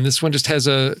executed. And this one just has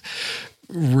a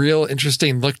real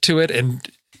interesting look to it. And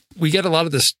we get a lot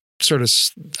of this sort of,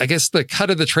 I guess the cut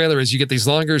of the trailer is you get these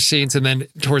longer scenes, and then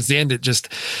towards the end,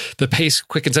 the pace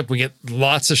quickens up. We get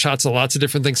lots of shots of lots of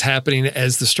different things happening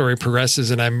as the story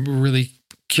progresses, and I'm really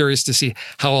curious to see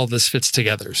how all this fits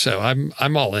together. So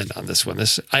I'm all in on this one.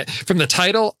 From the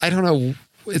title, I don't know.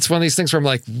 It's one of these things where I'm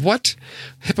like, what?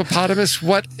 Hippopotamus?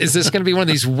 What? Is this going to be one of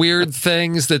these weird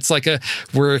things that's like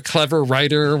we're a clever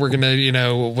writer. We're going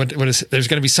to, there's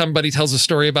going to be somebody tells a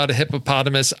story about a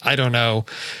hippopotamus. I don't know.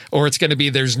 Or it's going to be,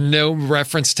 there's no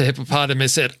reference to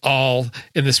hippopotamus at all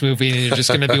in this movie. And you're just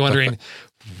going to be wondering,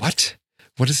 what?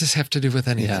 What does this have to do with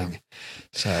anything? Yeah.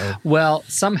 So, well,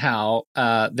 somehow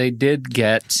they did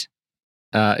get,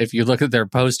 if you look at their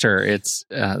poster,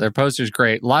 their poster's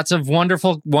great. Lots of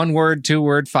wonderful 1-word,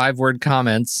 2-word, 5-word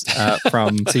comments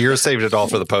from. So you saved it all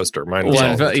for the poster. Mine was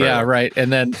all the yeah, right.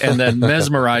 And then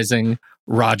mesmerizing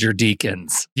Roger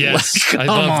Deakins. Yes, I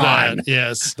love that.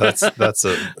 Yes, that's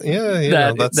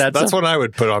what I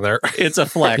would put on there. It's a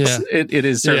flex. Yeah. It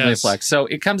is certainly a flex. So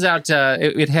it comes out.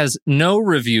 It has no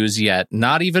reviews yet,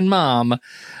 not even Mom, in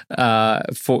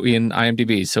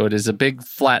IMDb. So it is a big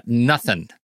flat nothing.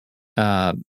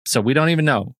 So we don't even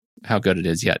know how good it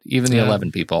is yet, even the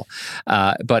 11 people.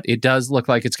 But it does look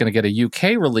like it's going to get a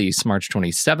UK release March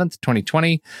 27th,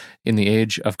 2020, in the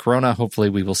age of Corona. Hopefully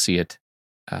we will see it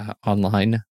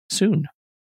online soon.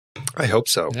 I hope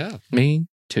so. Yeah. Me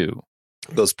too.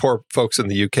 Those poor folks in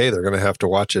the UK, they're going to have to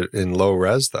watch it in low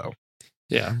res, though.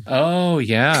 Yeah. Oh,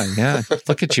 yeah.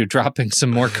 Look at you dropping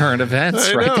some more current events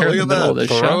there in the middle of the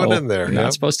show. It in there. You're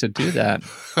not supposed to do that.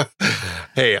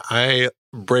 Hey, I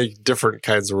break different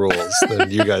kinds of rules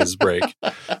than you guys break.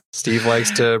 Steve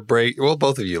likes to break. Well,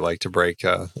 both of you like to break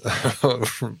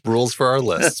rules for our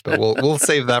lists, but we'll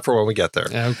save that for when we get there.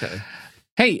 Okay.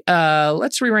 Hey,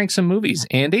 let's re-rank some movies,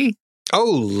 Andy. Oh,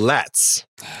 let's.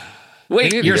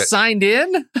 Wait, you're signed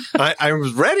in? I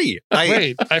was ready.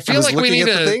 Wait, I feel like we need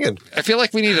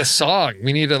a song.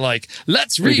 We need to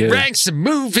let's re-rank some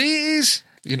movies.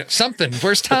 Something.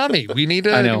 Where's Tommy? We need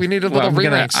a little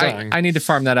re-rank song. I need to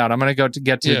farm that out. I'm going to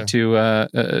get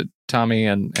to Tommy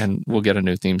and we'll get a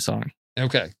new theme song.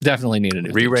 Okay. Definitely need a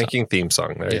new re-ranking theme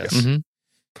song. There you go.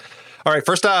 Mm-hmm. All right,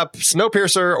 first up,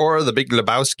 Snowpiercer or The Big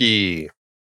Lebowski?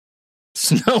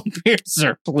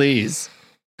 Snowpiercer, please.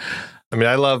 I mean,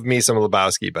 I love me some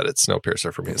Lebowski, but it's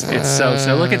Snowpiercer for me as well. It's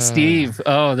so look at Steve.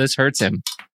 Oh, this hurts him.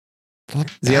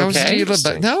 Is he okay?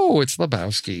 No, it's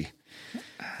Lebowski.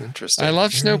 Interesting. I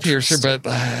love Snowpiercer, but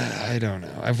I don't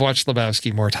know. I've watched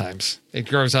Lebowski more times. It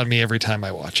grows on me every time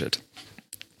I watch it.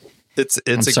 It's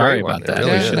I'm a sorry great about one. that. It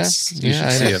really You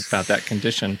should see about that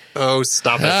condition. Oh,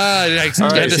 stop it. I had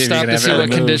to stop to see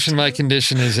what condition my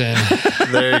condition is in.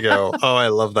 There you go. Oh, I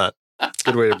love that.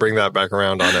 Good way to bring that back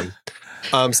around on him.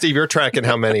 Steve, you're tracking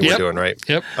how many we're doing, right?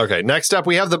 Yep. Okay, next up,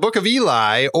 we have The Book of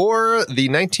Eli or the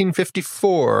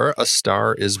 1954 A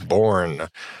Star is Born.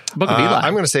 Book of Eli.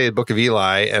 I'm going to say Book of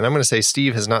Eli, and I'm going to say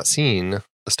Steve has not seen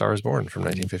A Star is Born from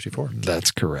 1954.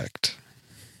 That's correct.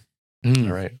 All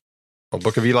right. Well,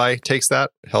 Book of Eli takes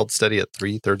that, held steady at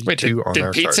 332 Wait, on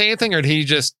our did Pete chart. say anything, or did he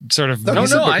just sort of... No,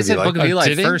 I said Book of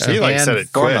Eli first. He said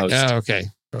it quick. Oh,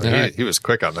 okay. He was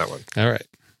quick on that one. All right.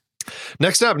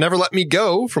 Next up, Never Let Me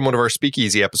Go from one of our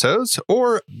Speakeasy episodes,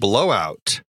 or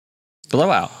Blowout.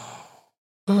 Blowout.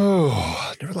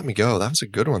 Oh, Never Let Me Go. That was a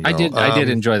good one, though. I did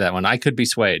enjoy that one. I could be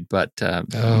swayed, but I'm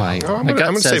going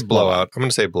to say Blowout. I'm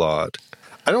going to say Blowout.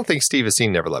 I don't think Steve has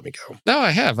seen Never Let Me Go. No,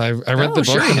 I have. I read the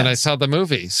book and then I saw the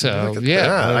movie. So,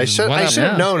 I should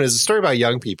have known. It's a story about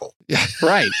young people. Yeah.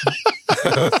 Right.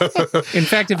 In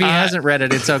fact, if he hasn't read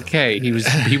it, it's okay.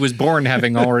 He was born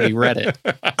having already read it.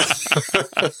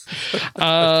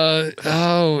 I'll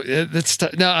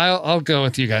go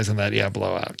with you guys on that. Yeah,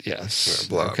 Blowout. Yes. Yeah,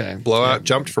 Blowout. Okay. Blowout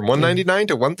jumped from 199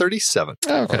 to 137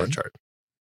 on the chart.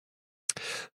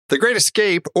 The Great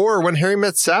Escape or When Harry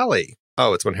Met Sally.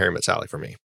 Oh, it's When Harry Met Sally for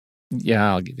me.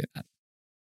 Yeah, I'll give you that.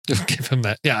 Just give him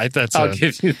that. Yeah, I'll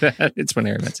give you that. It's When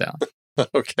Harry Met Sally.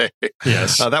 Okay.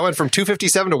 Yes. That went from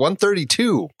 257 to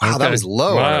 132. Wow, that was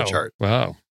low on our chart.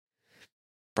 Wow.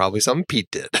 Probably something Pete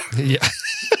did. Yeah.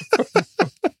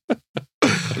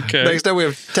 Okay. Next up, we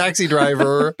have Taxi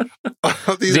Driver.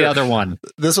 The other one.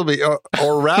 This will be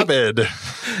or Rabid.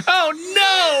 Oh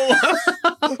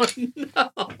no!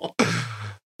 Oh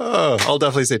no! I'll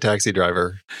definitely say Taxi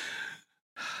Driver.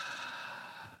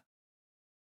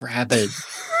 Rabid.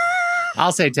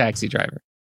 I'll say Taxi Driver.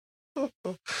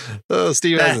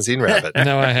 Steve hasn't seen Rabid.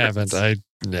 No, I haven't.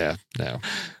 No.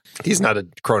 He's not a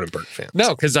Cronenberg fan. No,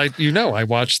 because I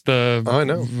watched the... Oh, I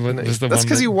know. That's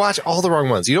because you watch all the wrong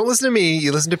ones. You don't listen to me,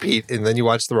 you listen to Pete, and then you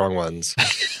watch the wrong ones.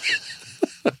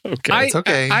 Okay. It's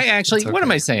okay. I actually, It's okay. what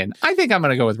am I saying? I think I'm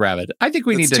going to go with rabbit. I think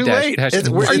we need It's to too dash. late. dash It's,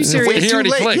 Are you it's serious? way He too already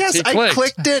late. clicked. Yes, He I clicked.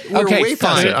 clicked it. We're Okay, way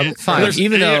past fine. it. Fine.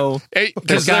 Even though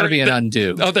there's got to be an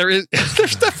undo. Oh, there's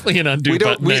definitely an undo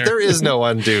button there. There is no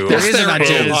undo. There is an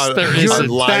undo. There is. On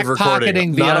live recording.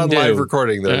 Backpocketing the Not undo. on live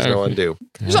recording. There's no undo.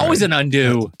 There's always an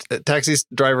undo. Taxi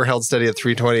driver held steady at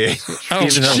 328. Oh,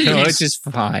 Even though, no, jeez. it's just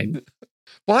fine.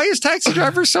 Why is Taxi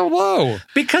Driver so low?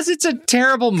 Because it's a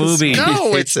terrible movie.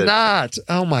 No, hates it's it. not.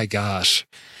 Oh my gosh.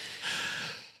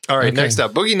 All right, Okay. next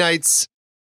up, Boogie Nights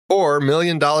or $1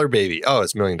 Million Baby. Oh,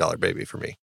 it's $1 Million Baby for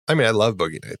me. I mean, I love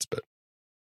Boogie Nights, but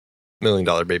 $1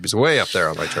 Million Baby's way up there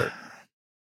on my chart.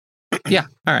 Yeah.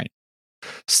 All right.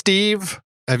 Steve,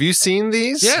 have you seen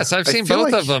these? Yes, I've I seen feel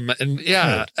both like of them, and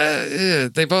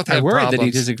they both I have worried problems. that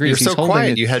he disagrees. You're He's so holding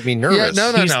quiet. it- You had me nervous.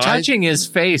 Yeah, no, He's touching his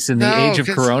face in the No, age of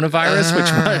 'cause- coronavirus,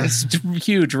 which was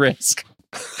huge risk.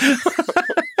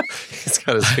 He's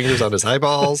got his fingers on his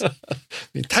eyeballs.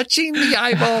 Touching the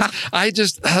eyeballs. I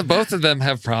just both of them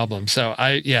have problems. So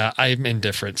I'm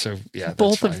indifferent. So yeah, that's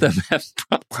Both fine. of them have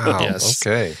problems. Wow. Yes.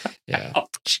 Okay. Yeah.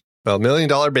 Well, $1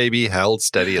 Million Baby held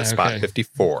steady at spot Okay.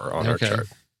 54 on our Okay. chart.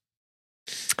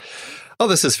 Oh,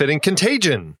 this is fitting.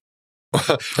 Contagion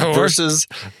Or- versus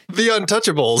The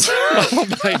Untouchables. Oh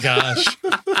my gosh.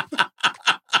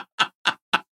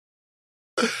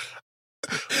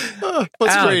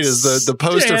 What's great is the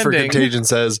poster for Outstanding. Contagion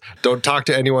says, "Don't talk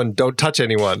to anyone, don't touch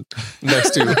anyone,"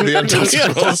 next to The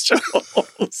Untouchables.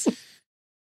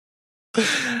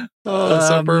 Oh, that's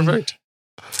so perfect.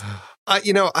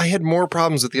 I had more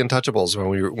problems with The Untouchables when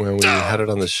we had it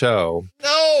on the show.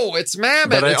 No, it's Mammoth.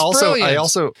 But I It's also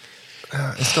brilliant.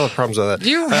 I still have problems with that.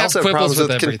 You I have also have quibbles problems with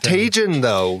with everything. Contagion,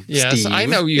 though. Yes, Steve, I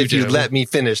know you if you do. let me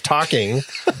finish talking,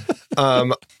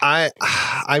 I'm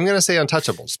going to say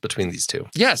Untouchables between these two.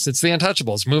 Yes, it's the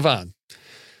Untouchables. Move on.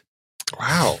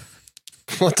 Wow,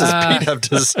 what does Pete have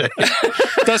to say?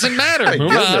 Doesn't matter. My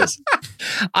Move on. goodness.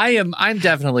 I'm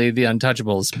definitely the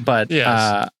Untouchables, but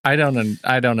Yes. I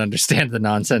don't understand the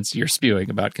nonsense you're spewing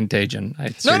about Contagion. I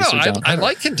No, seriously don't. I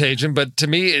like Contagion, but to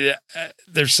me,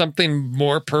 there's something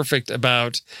more perfect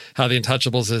about how the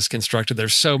Untouchables is constructed.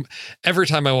 Every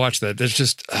time I watch that, there's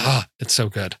just it's so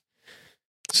good.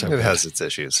 So It good. has its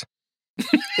issues.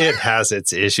 It has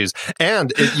its issues.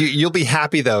 And you'll be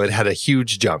happy, though, it had a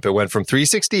huge jump. It went from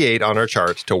 368 on our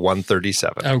chart to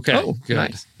 137. Okay, Oh, good.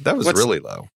 nice. That was What's- really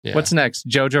low. Yeah. What's next?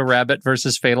 Jojo Rabbit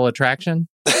versus Fatal Attraction?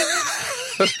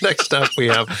 Next up, we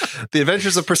have The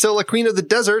Adventures of Priscilla, Queen of the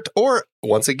Desert, or,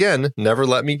 once again, Never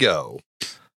Let Me Go.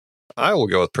 I will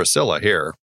go with Priscilla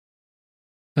here.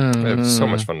 I have so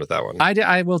much fun with that one.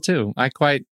 I will too. I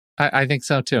think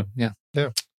so too. Yeah.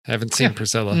 Haven't seen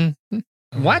Priscilla.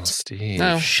 What? Oh, Steve.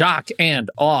 No. Shock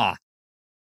and awe.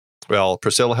 Well,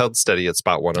 Priscilla held steady at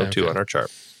spot 102 Okay. on our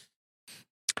chart.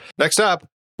 Next up,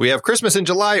 we have Christmas in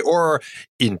July or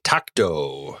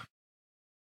Intacto.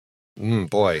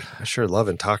 Boy, I sure love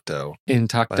Intacto.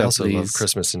 Intacto, I also love please.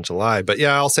 Christmas in July, but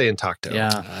yeah, I'll say Intacto.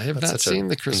 Yeah. I have That's not such a seen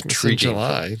the Christmas in intriguing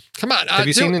July. Come on. Have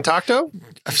you seen Intacto?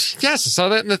 Yes, I saw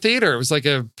that in the theater. It was like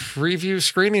a preview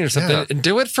screening or something. Yeah. And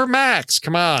do it for Max.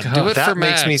 Come on. God, do it for That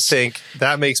Max.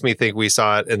 makes me think we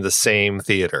saw it in the same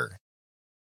theater.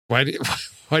 Why do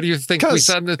you think we 'Cause-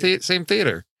 saw it in the same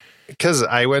theater? Because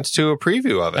I went to a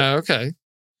preview of it. Oh, okay.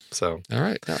 So All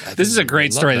right. No, This is a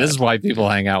great love story. that. This is why people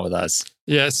hang out with us.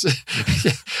 Yes.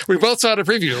 We both saw it a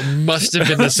preview. It must have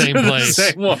been the same place.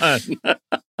 Same one.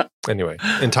 anyway,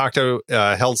 Intacto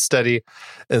held steady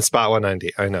in spot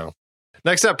 190. I know.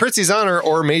 Next up, Pritzy's Honor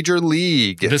or Major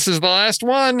League. This is the last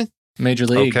one. Major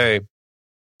League. Okay.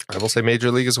 I will say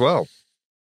Major League as well.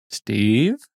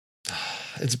 Steve?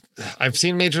 I've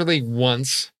seen Major League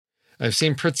once. I've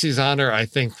seen Pritzy's Honor, I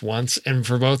think, once. And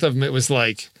for both of them, it was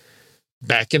like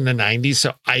back in the 90s.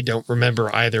 So I don't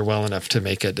remember either well enough to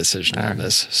make a decision All on right.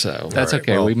 this. So That's All right,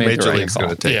 okay. well, We made the Major right League's call.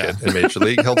 going to take Yeah. it. And Major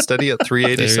League held steady at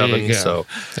 387. There you go. So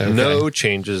Okay. no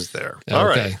changes there. All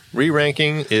Okay. right.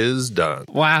 Re-ranking is done.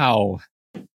 Wow.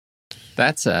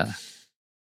 That's a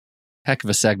heck of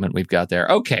a segment we've got there.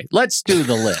 Okay, let's do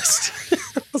the list.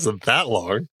 It wasn't that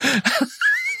long.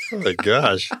 Oh my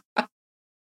gosh.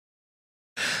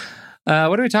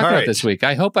 What are we talking All about right. this week?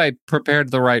 I hope I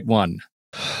prepared the right one.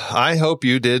 I hope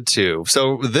you did too.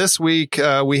 So this week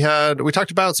we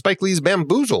talked about Spike Lee's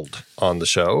Bamboozled on the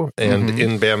show, and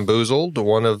in Bamboozled,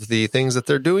 one of the things that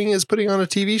they're doing is putting on a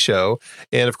TV show,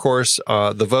 and of course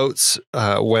the votes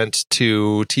went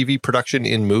to TV production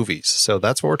in movies. So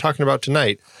that's what we're talking about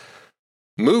tonight: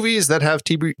 movies that have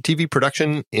TV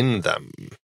production in them.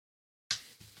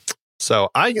 So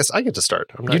I guess I get to start.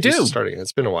 I'm not You used to do. starting.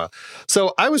 It's been a while.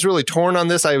 So I was really torn on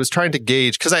this. I was trying to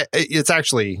gauge because it's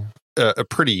actually a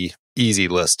pretty easy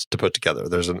list to put together.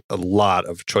 There's a lot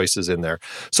of choices in there.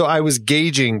 So I was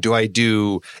gauging, do I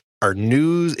do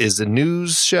is the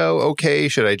news show okay?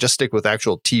 Should I just stick with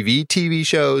actual TV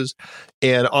shows?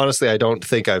 And honestly, I don't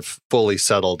think I've fully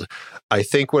settled. I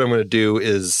think what I'm going to do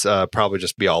is probably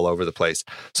just be all over the place.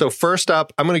 So first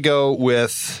up, I'm going to go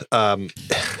with, I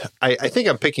think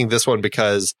I'm picking this one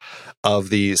because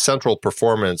of the central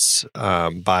performance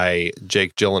by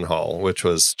Jake Gyllenhaal, which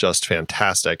was just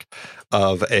fantastic,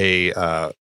 of a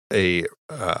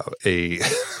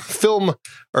film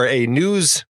or a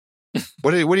news.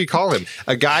 What do you call him?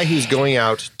 A guy who's going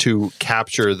out to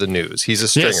capture the news. He's a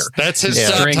stringer. Yes, that's his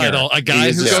subtitle. A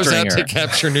guy who goes out to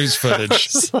capture news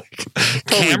footage.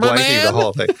 Totally blanking the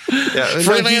whole thing. Yeah,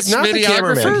 freelance he's not the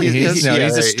cameraman. He's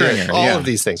a stringer. All of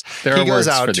these things. He goes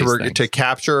out to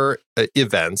capture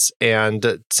events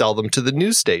and sell them to the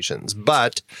news stations.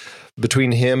 But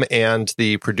between him and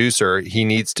the producer, he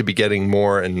needs to be getting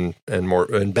more and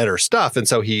better stuff, and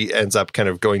so he ends up kind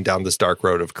of going down this dark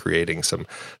road of creating some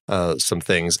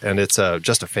things. And it's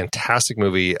just a fantastic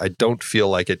movie. I don't feel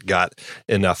like it got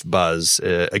enough buzz.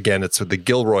 Again, it's with the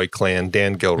Gilroy clan.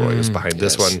 Dan Gilroy is behind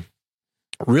this one.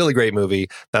 Really great movie.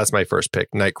 That's my first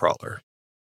pick, Nightcrawler.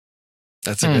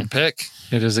 That's a good pick.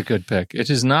 It is a good pick. It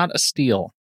is not a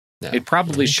steal. No. It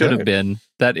probably should have been.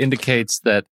 That indicates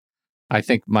that I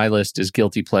think my list is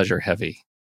guilty pleasure heavy.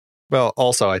 Well,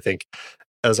 also, I think,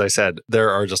 as I said, there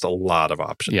are just a lot of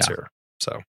options here.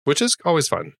 So, which is always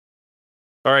fun.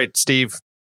 All right, Steve.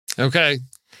 Okay.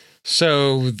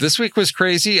 So this week was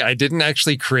crazy. I didn't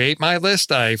actually create my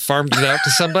list. I farmed it out to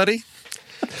somebody.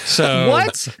 So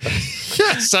what?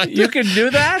 Yes, you can do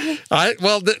that.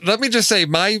 Let me just say,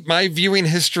 my viewing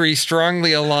history strongly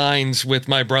aligns with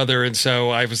my brother, and so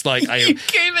I was like, you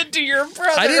gave it to your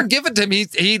brother. I didn't give it to him.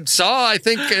 He saw, I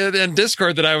think, in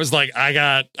Discord that I was like,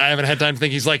 I haven't had time to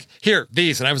think. He's like, here,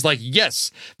 these, and I was like,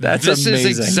 yes, this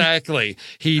amazing. Is exactly.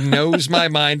 He knows my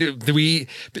mind.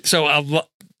 So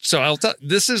I'll tell.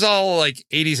 This is all like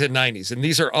 80s and 90s, and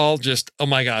these are all just, oh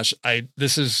my gosh!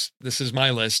 This is my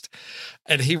list,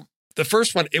 and the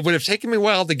first one, it would have taken me a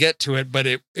while to get to it, but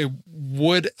it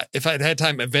would, if I'd had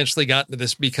time, eventually gotten to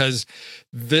this, because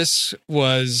this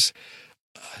was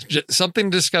something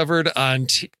discovered on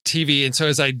TV, and so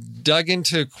as I dug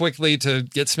into quickly to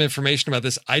get some information about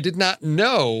this, I did not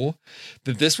know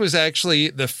that this was actually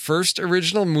the first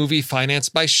original movie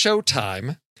financed by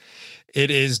Showtime. It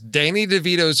is Danny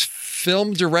DeVito's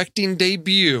film directing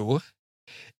debut.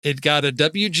 It got a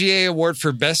WGA award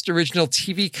for Best Original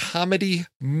TV Comedy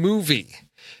Movie.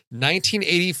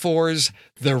 1984's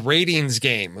The Ratings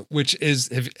Game, which is,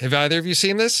 have either of you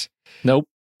seen this? Nope.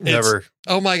 Never.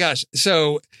 Oh my gosh.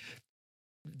 So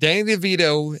Danny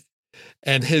DeVito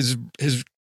and his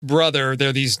brother,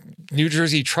 they're these New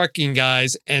Jersey trucking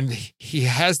guys, and he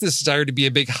has this desire to be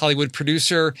a big Hollywood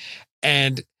producer,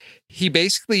 and he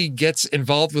basically gets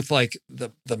involved with like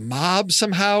the mob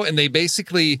somehow, and they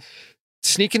basically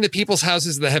sneak into people's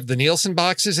houses that have the Nielsen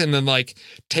boxes and then like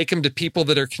take them to people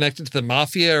that are connected to the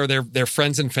mafia or their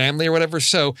friends and family or whatever.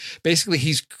 So basically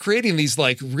he's creating these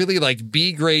like really like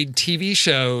B-grade TV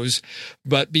shows,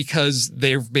 but because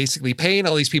they're basically paying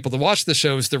all these people to watch the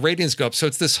shows, the ratings go up. So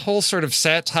it's this whole sort of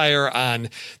satire on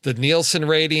the Nielsen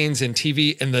ratings and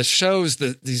TV, and the shows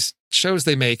these shows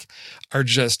they make are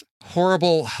just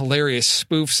horrible, hilarious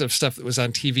spoofs of stuff that was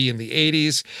on TV in the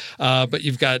 80s. But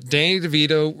you've got Danny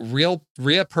DeVito,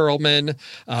 Rhea Perlman,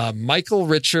 Michael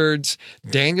Richards,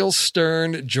 Daniel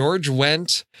Stern, George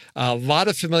Wendt, a lot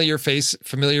of familiar faces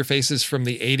from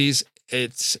the 80s.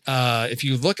 It's if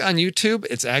you look on YouTube,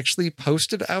 it's actually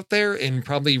posted out there in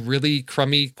probably really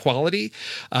crummy quality,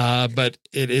 but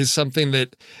it is something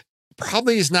that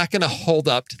probably is not going to hold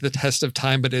up to the test of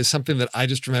time, but it is something that I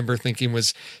just remember thinking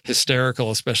was hysterical,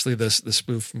 especially the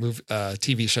spoof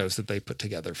TV shows that they put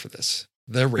together for this.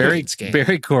 The Ratings Game.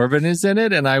 Barry Corbin is in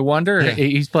it, and I wonder,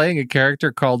 he's playing a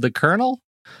character called the Colonel.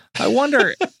 I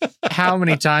wonder how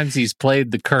many times he's played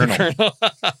the Colonel.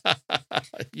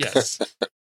 Yes,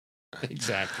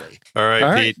 exactly. All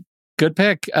right, Pete. Good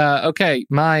pick. Okay,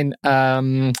 mine.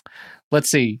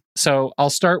 Let's see. So I'll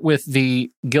start with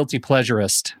the guilty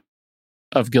pleasurist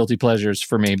of guilty pleasures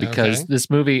for me, because this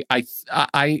movie,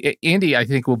 Andy, I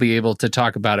think will be able to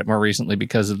talk about it more recently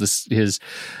because of his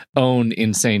own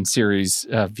insane series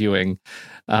viewing.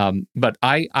 But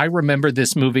I remember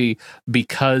this movie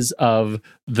because of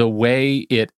the way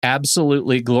it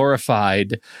absolutely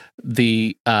glorified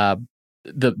the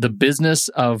business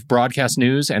of broadcast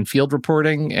news and field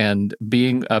reporting, and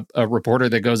being a reporter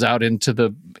that goes out into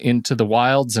the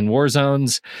wilds and war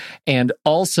zones, and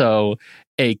also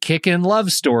a kick-in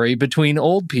love story between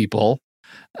old people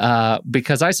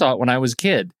because I saw it when I was a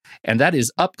kid, and that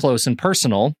is Up Close and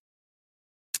Personal.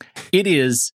 It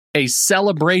is a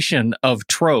celebration of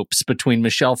tropes between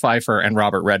Michelle Pfeiffer and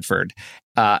Robert Redford.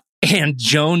 And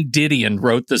Joan Didion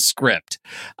wrote the script.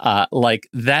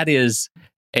 That is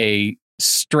a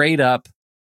straight up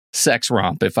sex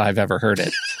romp if I've ever heard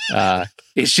it.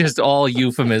 It's just all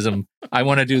euphemism. I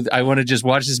want to just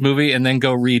watch this movie and then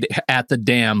go read At the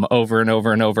Dam over and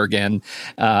over and over again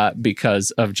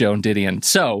because of Joan Didion.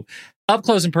 So, Up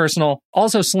Close and Personal.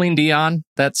 Also Celine Dion,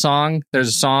 that song. There's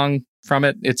a song from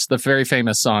it. It's the very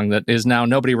famous song that is now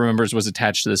nobody remembers was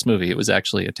attached to this movie. It was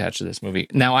actually attached to this movie.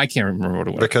 Now I can't remember what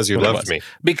it was. Because You Loved Me.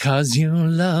 Because You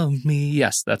Loved Me.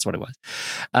 Yes, that's what it was.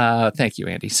 Thank you,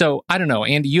 Andy. So I don't know,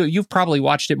 Andy, you've probably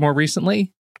watched it more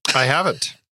recently. I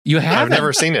haven't. You haven't? I've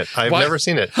never seen it. I've never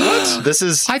seen it. This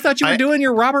is. I thought you were doing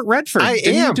your Robert Redford. I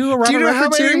Didn't am. You do a Robert do you know Redford how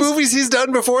many series? movies he's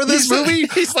done before this movie?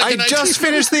 I just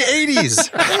finished the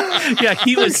 80s. Yeah,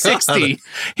 he was 60.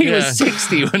 He was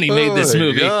 60 when he made this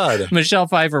movie. God. Michelle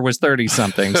Pfeiffer was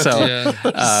 30-something. So,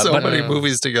 many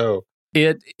movies to go.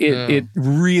 It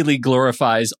really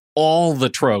glorifies all the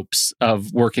tropes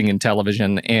of working in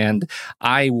television, and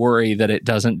I worry that it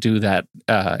doesn't do that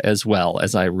as well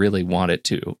as I really want it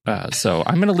to. So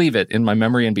I'm going to leave it in my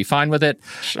memory and be fine with it.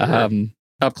 Sure.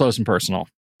 Up Close and Personal.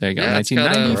 There you go. Yeah,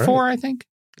 1994, I think.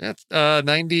 That's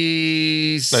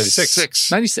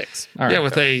 96. 96. All right. Yeah,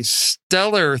 with a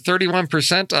stellar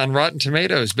 31% on Rotten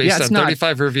Tomatoes based on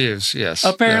 35 reviews. Yes.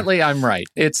 Apparently, I'm right.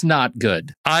 It's not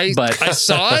good. I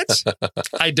saw it.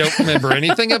 I don't remember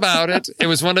anything about it. It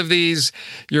was one of these,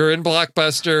 you're in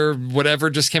Blockbuster, whatever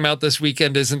just came out this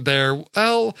weekend isn't there.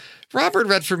 Well, Robert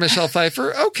Redford, Michelle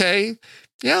Pfeiffer. Okay.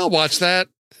 Yeah, I'll watch that.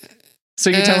 So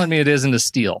you're telling me it isn't a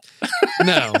steal?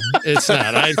 No, it's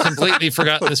not. I had completely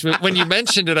forgotten this movie. When you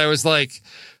mentioned it, I was like,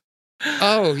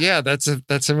 "Oh yeah, that's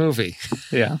a movie."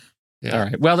 Yeah. All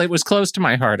right. Well, it was close to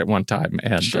my heart at one time,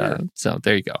 and so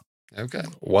there you go. Okay.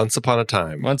 Once Upon a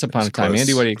Time. Once Upon a Time.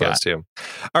 Andy, what do you got?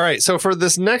 All right. So for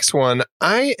this next one,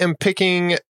 I am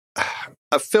picking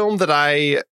a film that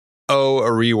I owe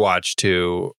a rewatch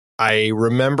to. I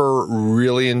remember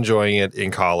really enjoying it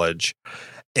in college.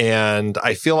 And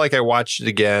I feel like I watched it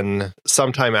again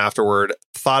sometime afterward,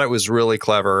 thought it was really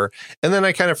clever, and then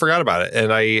I kind of forgot about it.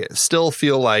 And I still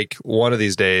feel like one of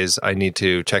these days I need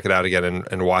to check it out again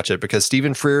and watch it because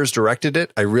Stephen Frears directed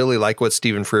it. I really like what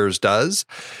Stephen Frears does.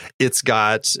 It's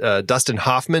got Dustin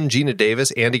Hoffman, Gina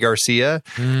Davis, Andy Garcia,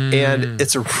 and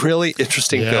it's a really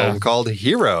interesting film called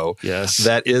Hero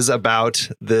that is about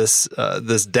this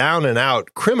down and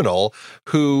out criminal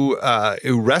who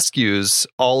rescues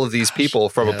all of these people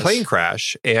from a plane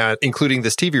crash, and including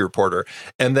this TV reporter,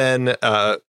 and then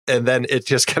it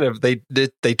just kind of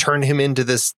they turn him into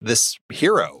this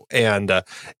hero, and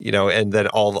and then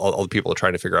all the people are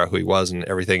trying to figure out who he was and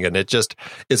everything, and it just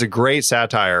is a great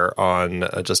satire on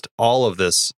just all of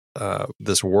this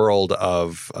world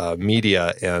of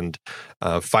media and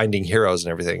finding heroes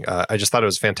and everything. I just thought it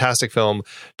was a fantastic film.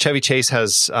 Chevy Chase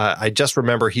has I just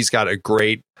remember he's got a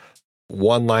great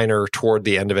one-liner toward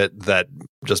the end of it that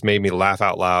just made me laugh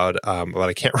out loud, but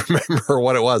I can't remember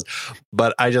what it was.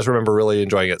 But I just remember really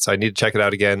enjoying it, so I need to check it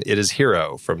out again. It is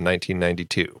Hero from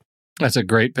 1992. That's a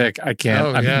great pick. I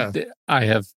can't. I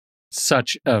have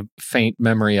such a faint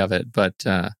memory of it, but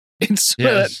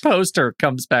that poster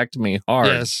comes back to me hard.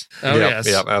 Yes.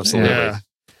 Yep, absolutely. Yeah.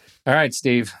 All right,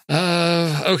 Steve.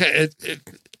 Okay.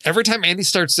 Every time Andy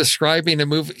starts describing a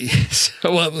movie,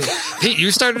 Pete, you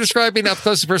started describing Up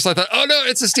Close and Personal. I thought, oh no,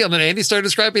 it's a steal. And then Andy started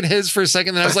describing his for a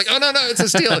second. Then I was like, oh no, it's a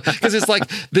steal. Because it's like,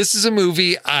 this is a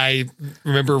movie I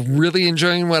remember really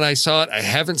enjoying when I saw it. I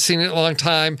haven't seen it in a long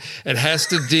time. It has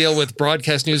to deal with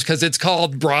broadcast news because it's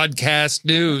called broadcast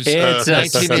news. It's a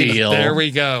steal. There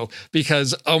we go.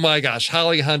 Because, oh my gosh,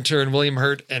 Holly Hunter and William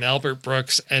Hurt and Albert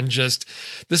Brooks. And just,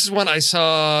 this is one I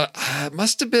saw,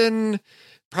 must have been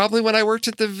probably when I worked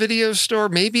at the video store,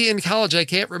 maybe in college, I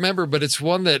can't remember, but it's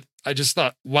one that I just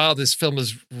thought, wow, this film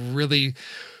is really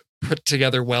put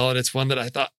together well. And it's one that I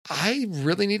thought, I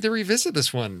really need to revisit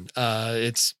this one.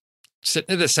 It's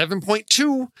sitting at a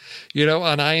 7.2, on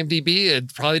IMDb.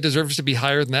 It probably deserves to be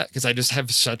higher than that because I just have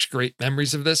such great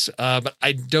memories of this. But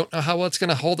I don't know how well it's going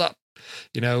to hold up,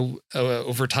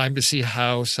 over time to see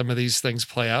how some of these things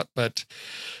play out. But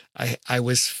I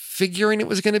was figuring it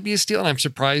was going to be a steal, and I'm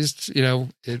surprised,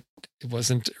 it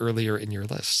wasn't earlier in your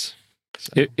list.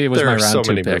 So. It was there my are round so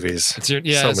two many pick. movies. So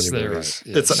many movies.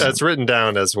 Yes. It's written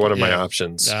down as one of my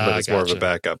options, but it's more of a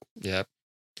backup. Yep.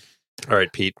 All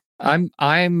right, Pete. I'm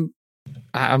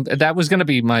that was going to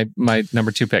be my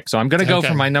number two pick, so I'm going to go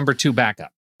for my number two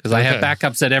backup because I have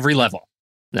backups at every level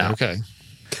now. Okay.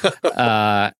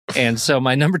 And so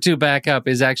my number 2 backup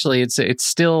is actually it's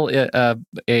still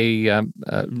a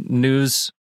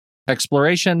news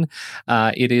exploration.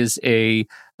 It is it's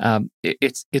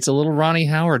a little Ronnie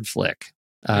Howard flick.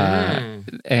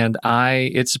 And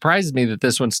it surprises me that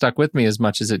this one stuck with me as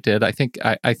much as it did. I think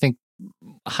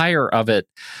higher of it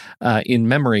in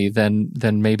memory than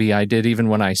maybe I did even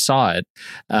when I saw it.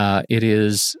 It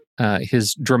is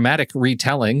his dramatic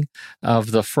retelling of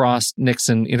the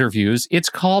Frost-Nixon interviews. It's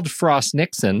called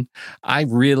Frost-Nixon. I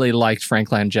really liked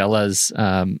Frank Langella's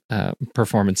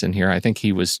performance in here. I think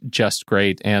he was just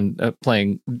great. And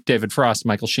playing David Frost,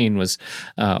 Michael Sheen was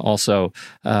also,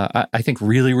 I think,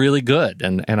 really, really good.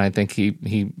 And I think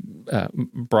he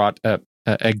brought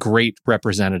a great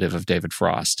representative of David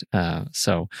Frost.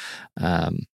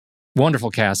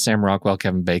 Wonderful cast: Sam Rockwell,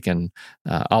 Kevin Bacon,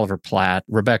 Oliver Platt,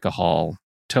 Rebecca Hall,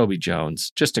 Toby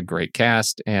Jones. Just a great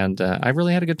cast, and I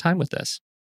really had a good time with this.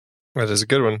 That is a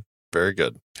good one. Very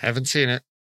good. Haven't seen it.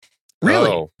 Really?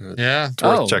 Oh, Yeah. it's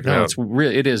worth checking out.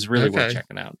 It is really worth Okay.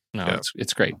 checking out. No, Yeah.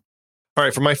 it's great. All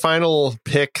right, for my final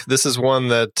pick, this is one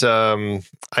that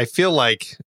I feel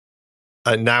like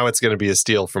now it's going to be a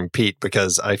steal from Pete,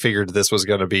 because I figured this was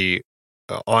going to be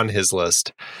on his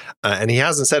list, and he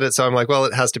hasn't said it, so I'm like, well,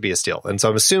 it has to be a steal, and so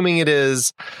I'm assuming it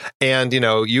is. And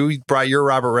you brought your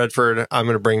Robert Redford, I'm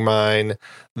going to bring mine.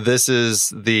 This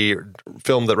is the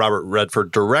film that Robert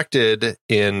Redford directed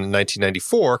in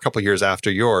 1994, a couple of years after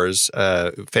yours.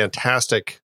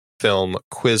 Fantastic film,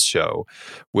 Quiz Show,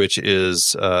 which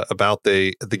is about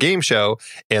the game show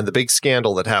and the big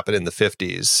scandal that happened in the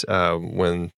 50s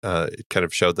when it kind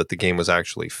of showed that the game was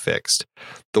actually fixed.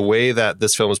 The way that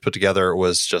this film was put together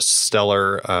was just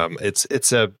stellar.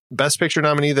 It's a Best Picture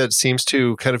nominee that seems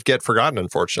to kind of get forgotten,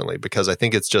 unfortunately, because I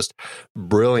think it's just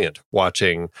brilliant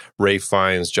watching Ralph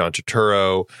Fiennes, John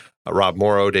Turturro, Rob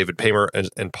Morrow, David Paymer,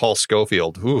 and Paul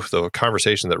Scofield. Ooh, the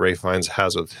conversation that Ralph Fiennes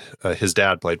has with his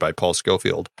dad, played by Paul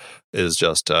Scofield, is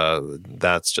just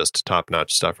that's just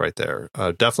top-notch stuff right there.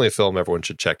 Definitely a film everyone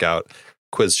should check out.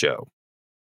 Quiz Show.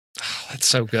 Oh, that's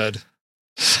so good.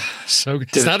 So good.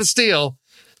 It's not a steal,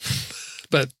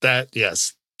 but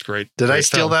yes, great. Did great I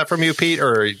steal film. that from you, Pete,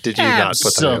 or did you not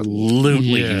put that out?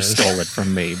 Absolutely, you Yes. stole it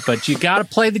from me. But you got to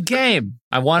play the game.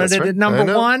 I wanted That's it right. at number I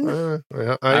know.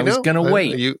 1. I was know. gonna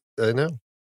wait. I know.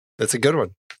 It's a good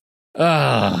one.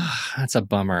 Oh, that's a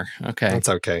bummer. Okay. That's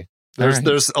okay. All right.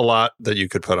 There's a lot that you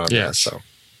could put on there. Yes. So,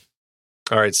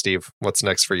 all right, Steve, what's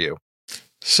next for you?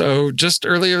 So just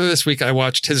earlier this week, I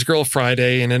watched His Girl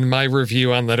Friday, and in my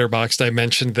review on Letterboxd, I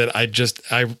mentioned that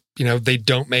they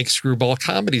don't make screwball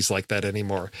comedies like that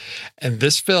anymore. And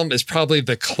this film is probably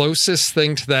the closest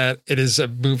thing to that. It is a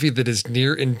movie that is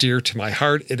near and dear to my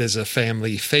heart. It is a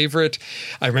family favorite.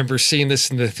 I remember seeing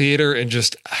this in the theater and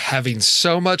just having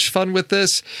so much fun with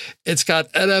this. It's got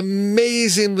an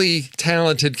amazingly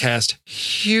talented cast,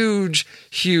 huge,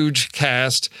 huge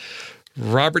cast.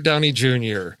 Robert Downey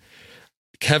Jr.,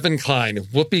 Kevin Kline,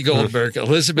 Whoopi Goldberg,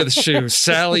 Elizabeth Shue,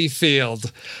 Sally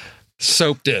Field,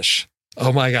 Soap Dish.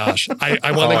 Oh my gosh.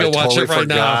 I want to go watch it right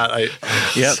now.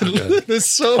 Yep. It is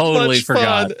so Totally much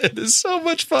forgot. fun. It is so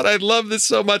much fun. I love this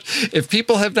so much. If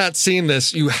people have not seen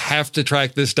this, you have to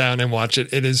track this down and watch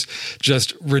it. It is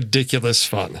just ridiculous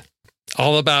fun.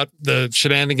 All about the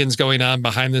shenanigans going on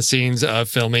behind the scenes of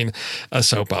filming a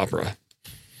soap opera.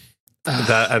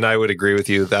 And I would agree with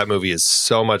you. That movie is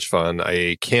so much fun.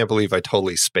 I can't believe I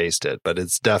totally spaced it, but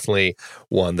it's definitely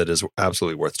one that is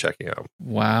absolutely worth checking out.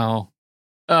 Wow.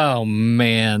 Oh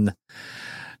man.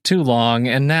 Too long.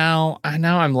 And now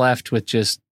I'm left with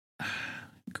just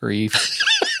grief.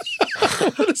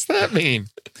 What does that mean?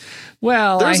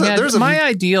 Well, my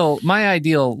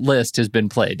ideal list has been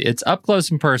played. It's Up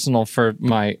Close and Personal for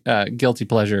my guilty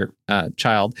pleasure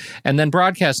child, and then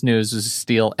Broadcast News was a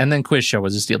steal, and then Quiz Show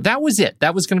was a steal. That was it.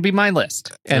 That was going to be my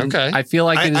list, and Okay. I feel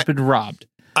like it has been robbed.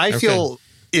 I feel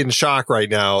in shock right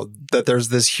now that there's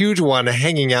this huge one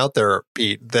hanging out there,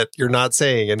 Pete, that you're not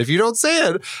saying. And if you don't say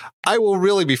it, I will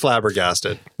really be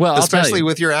flabbergasted. Well, I'll tell especially you.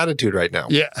 with your attitude right now.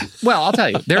 Yeah. Well, I'll tell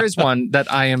you, there is one that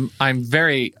I'm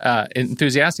very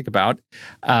enthusiastic about,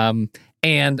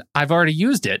 and I've already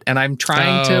used it, and I'm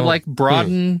trying to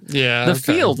broaden the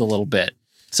field a little bit.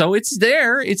 So it's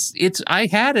there. It's. I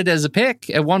had it as a pick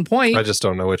at one point. I just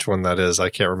don't know which one that is. I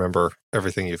can't remember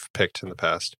everything you've picked in the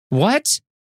past. What?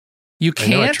 You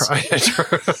can't?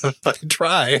 I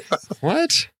try.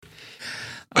 What?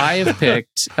 I have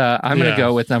picked, I'm going to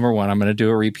go with number one. I'm going to do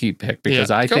a repeat pick because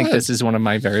I think this is one of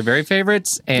my very, very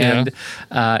favorites. And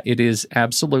it is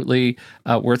absolutely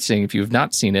worth seeing. If you've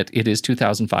not seen it, it is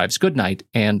 2005's Good Night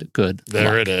and Good There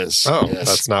Luck. it is. Oh,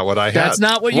 that's not what I had. That's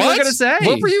not what you were going to say.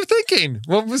 What were you thinking?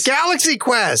 What was Galaxy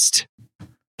Quest.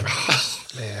 Oh,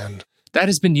 man. That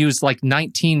has been used like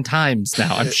 19 times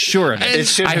now. I'm sure of it. It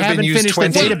should I have haven't been used finished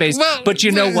 20. the database, but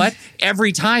you know what?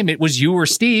 Every time it was you or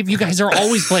Steve, you guys are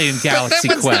always playing Galaxy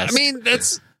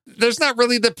Quest. There's not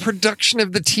really the production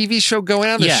of the TV show going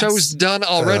on. The show's done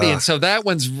already, and so that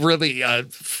one's really a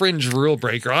fringe rule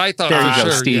breaker. I thought there you for go,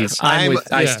 sure, Steve. yes.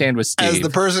 I stand with Steve. As the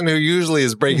person who usually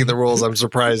is breaking the rules, I'm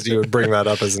surprised you would bring that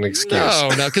up as an excuse. No,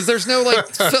 because there's no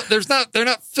they're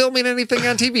not filming anything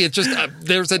on TV. It's just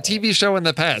there's a TV show in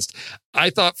the past. I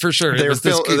thought for sure it was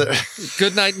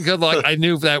Good Night and Good Luck. I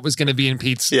knew that was going to be in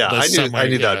Pete's list somewhere. I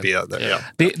knew that'd be out there. Yeah.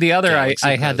 The other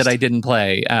I had that I didn't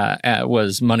play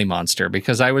was Money Monster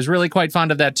because I was really quite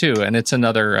fond of that too, and it's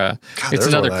another it's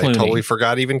another Clooney. I totally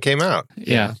forgot even came out.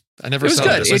 Yeah. I never saw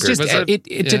it. It was good. It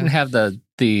didn't have the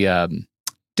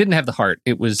didn't have the heart.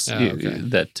 It was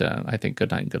that I think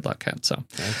Good Night and Good Luck had. So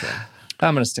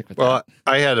I'm going to stick with that. Well,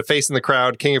 I had A Face in the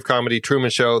Crowd, King of Comedy,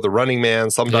 Truman Show, The Running Man,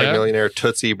 Slumdog Millionaire,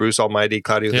 Tootsie, Bruce Almighty,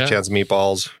 Cloudy with a Chance of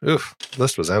Meatballs. Oof,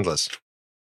 list was endless.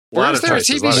 Where's there a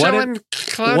TV show on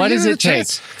Cloudy What does with it a take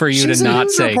Chance? for you to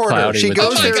not say Cloudy She with a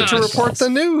goes Chance? there to report the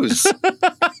news.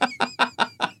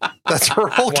 That's her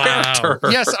whole character.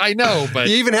 Yes, I know, but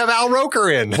you even have Al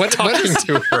Roker in talking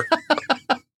to her.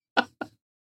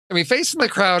 I mean, Face in the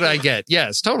Crowd, I get.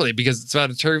 Yes, totally, because it's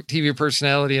about a TV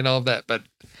personality and all of that, but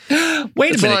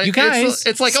wait a minute, you guys.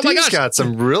 It's like, Steve's oh my gosh. Got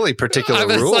some really particular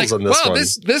rules on this one.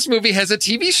 This movie has a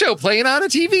TV show playing on a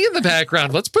TV in the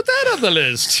background. Let's put that on the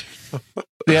list.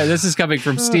 Yeah, this is coming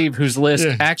from Steve, whose list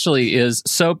actually is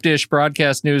Soap Dish,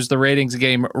 Broadcast News, The Ratings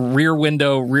Game, Rear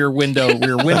Window, Rear Window,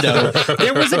 Rear Window.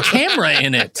 There was a camera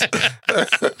in it.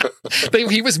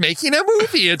 He was making a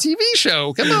movie, a TV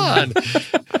show. Come on.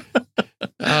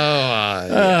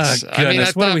 Yes. I mean, I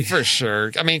thought for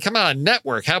sure. I mean, come on,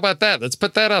 network. How about that? Let's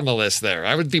put that on the list there.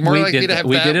 I would be more likely to have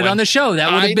we that did it on the show.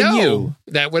 That would have been you.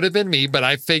 That would have been me, but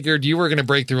I figured you were going to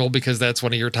break the rule because that's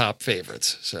one of your top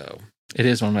favorites. So it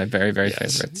is one of my very, very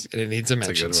favorites. And it needs a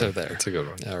mention. So there. It's a good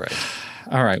one. All right.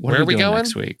 All right. Where are we going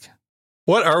next week?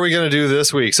 What are we going to do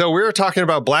this week? So we were talking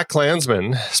about Black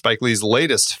Klansman, Spike Lee's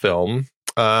latest film.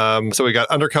 So we got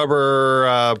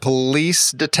undercover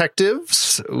police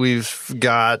detectives. We've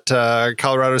got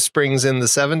Colorado Springs in the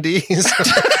 70s.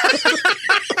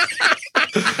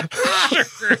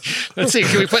 Let's see.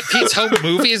 Can we put Pete's Home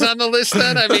Movies on the list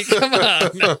then? I mean, come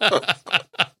on.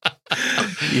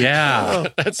 Yeah,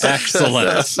 that's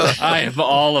excellent. I am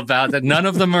all about that. None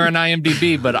of them are on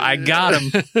IMDb, but I got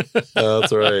them.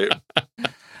 That's right.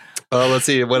 Let's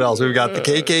see what else. We've got the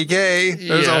KKK.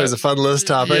 There's always a fun list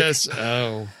topic. Yes.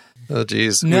 Oh,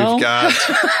 geez. No. We've got.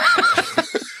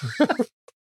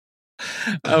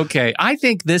 Okay, I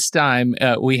think this time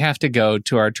we have to go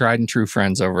to our tried and true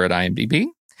friends over at IMDb.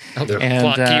 And,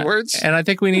 plot keywords. And I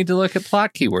think we need to look at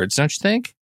plot keywords, don't you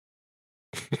think?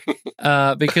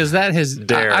 Because that has,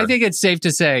 I think it's safe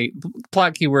to say,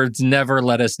 plot keywords never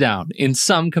let us down. In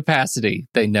some capacity,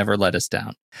 they never let us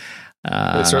down.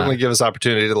 They certainly give us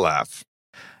opportunity to laugh.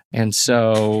 And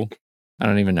so, I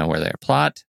don't even know where they are.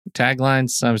 Plot,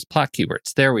 taglines, plot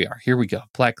keywords. There we are. Here we go.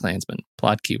 Black Klansman,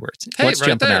 plot keywords. Hey, what's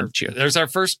jumping out at you? There's our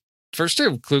first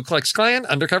two. Ku Klux Klan,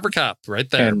 undercover cop, right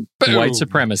there. And Boom. white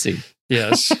supremacy.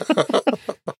 Yes.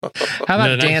 How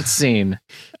about dance scene?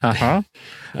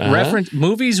 Reference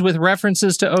movies with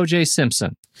references to O.J.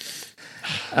 Simpson.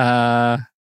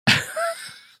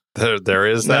 There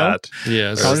is that.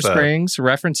 Yes. Colorado Springs,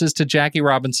 references to Jackie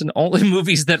Robinson. Only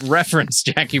movies that reference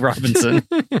Jackie Robinson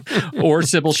or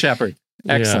Sybil Shepherd.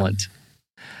 Excellent.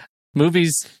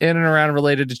 Movies in and around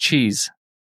related to cheese.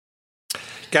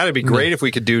 Got to be great if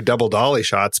we could do double dolly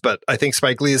shots, but I think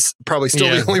Spike Lee is probably still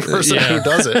the only person who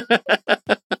does it.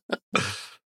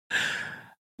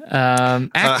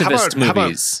 Activist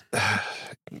movies.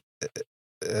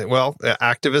 Well,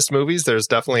 activist movies. There's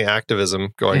definitely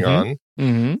activism going on.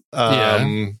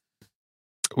 Mm-hmm.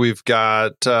 We've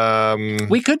got.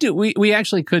 We could do. We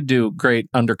actually could do great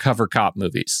undercover cop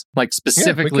movies, like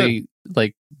specifically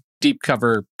like deep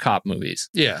cover cop movies.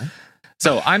 Yeah.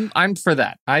 So I'm for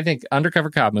that. I think undercover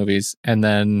cop movies, and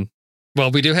then. Well,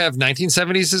 we do have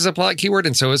 1970s as a plot keyword,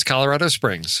 and so is Colorado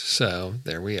Springs. So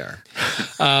there we are.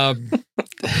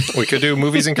 We could do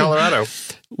movies in Colorado.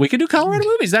 We could do Colorado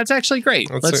movies. That's actually great.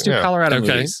 Let's do Colorado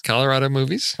movies. Colorado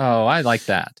movies. Oh, I like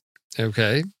that.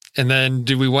 Okay. And then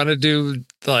do we want to do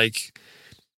like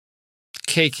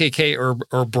KKK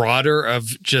or broader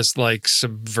of just like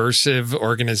subversive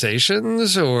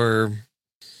organizations, or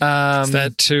is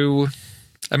that too?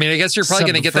 I mean, I guess you're probably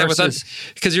going to get that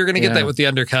because you're going to get that with the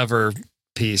undercover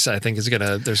piece. I think there's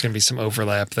going to be some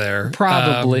overlap there.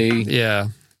 Probably. Yeah.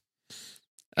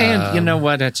 And you know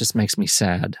what? That just makes me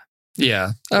sad.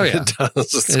 Yeah. Oh, yeah.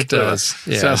 It does.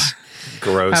 Yes. So,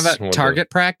 gross. How about target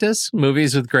practice?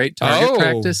 Movies with great target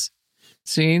practice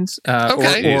scenes.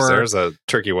 Okay. Or there's a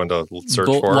tricky one to search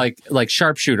for. Like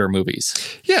sharpshooter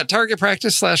movies. Yeah, target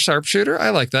practice / sharpshooter. I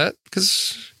like that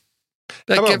because.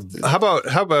 How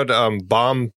about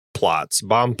bomb plots?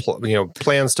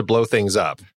 Plans to blow things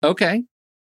up. Okay.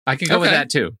 I can go with that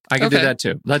too. I can do that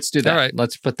too. Let's do that. All right.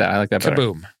 Let's put that. I like that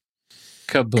better.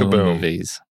 Kaboom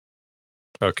movies.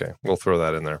 Okay, we'll throw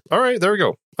that in there. All right, there we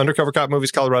go. Undercover Cop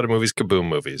movies, Colorado movies, Kaboom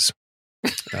movies.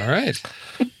 All right.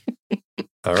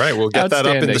 All right, we'll get that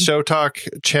up in the Show Talk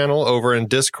channel over in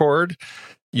Discord.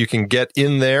 You can get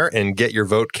in there and get your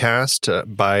vote cast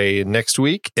by next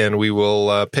week, and we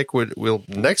will pick what we'll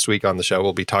next week on the show.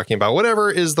 We'll be talking about whatever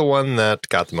is the one that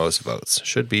got the most votes.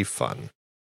 Should be fun.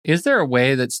 Is there a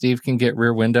way that Steve can get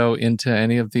Rear Window into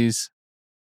any of these?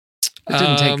 It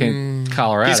didn't take in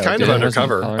Colorado. He's kind of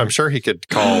undercover. I'm sure he could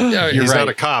call. He's not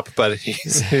a cop, but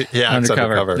he's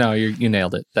undercover. No, you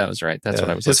nailed it. That was right. That's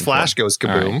what I was. His flash goes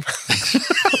kaboom.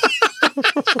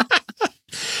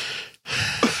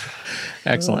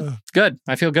 Excellent. Good.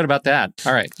 I feel good about that.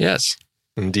 All right. Yes.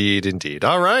 Indeed.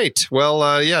 All right. Well,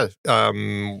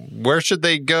 where should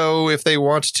they go if they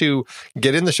want to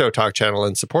get in the Show Talk channel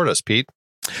and support us, Pete?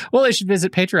 Well, they should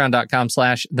visit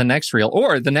patreon.com/thenextreel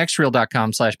or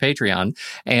thenextreel.com/Patreon,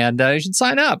 and you should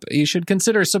sign up. You should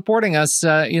consider supporting us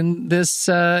in this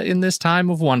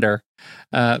time of wonder,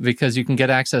 because you can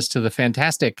get access to the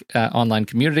fantastic online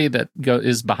community that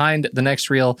is behind The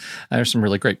Next Reel. There's some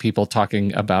really great people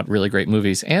talking about really great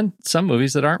movies and some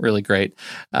movies that aren't really great,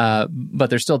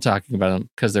 but they're still talking about them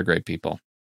because they're great people.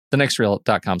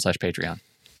 thenextreel.com/Patreon.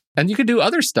 And you can do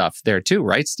other stuff there too,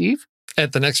 right, Steve?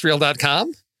 At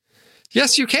thenextreel.com?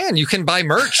 Yes, you can. You can buy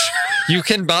merch. You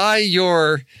can buy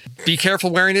your Be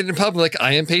Careful Wearing It in Public,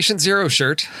 I Am Patient Zero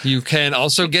shirt. You can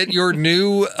also get your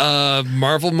new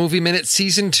Marvel Movie Minute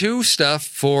Season 2 stuff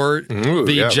for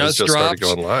just dropped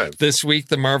going live this week,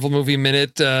 the Marvel Movie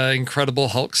Minute Incredible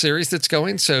Hulk series that's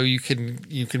going. So you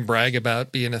can brag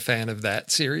about being a fan of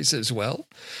that series as well.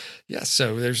 Yeah,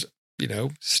 so there's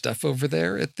stuff over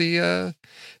there at the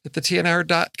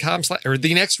TNR.com or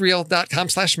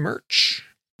thenextreel.com/merch.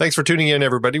 Thanks for tuning in,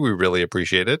 everybody. We really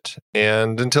appreciate it.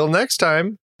 And until next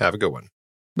time, have a good one.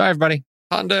 Bye, everybody.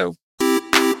 Hondo.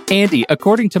 Andy,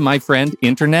 according to my friend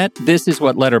Internet, this is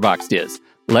what Letterboxd is.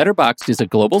 Letterboxd is a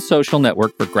global social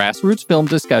network for grassroots film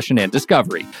discussion and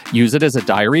discovery. Use it as a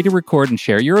diary to record and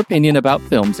share your opinion about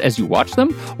films as you watch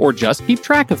them, or just keep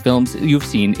track of films you've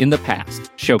seen in the past.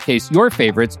 Showcase your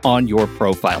favorites on your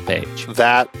profile page.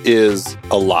 That is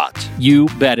a lot. You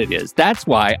bet it is. That's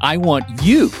why I want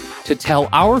you to tell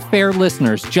our fair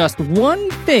listeners just one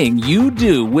thing you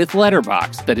do with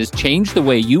Letterboxd that has changed the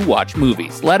way you watch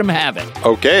movies. Let them have it.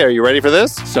 Okay, are you ready for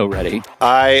this? So ready.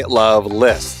 I love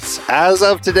lists. As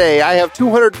of today, I have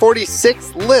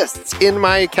 246 lists in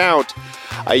my account.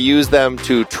 I use them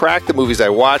to track the movies I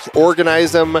watch,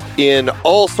 organize them in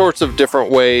all sorts of different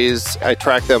ways. I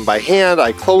track them by hand.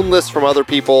 I clone lists from other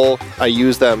people. I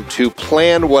use them to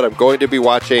plan what I'm going to be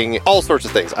watching, all sorts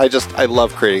of things. I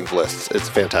love creating lists. It's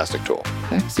a fantastic tool.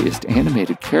 Sexiest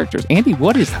animated characters. Andy,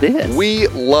 what is this? We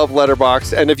love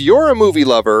Letterboxd, and if you're a movie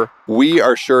lover, we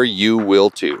are sure you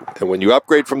will too. And when you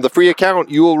upgrade from the free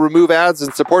account, you will remove ads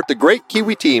and support the great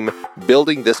Kiwi team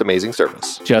building this amazing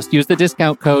service. Just use the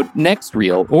discount code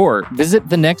NEXTREEL or visit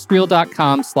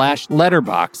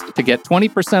thenextreel.com/letterboxd to get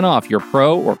 20% off your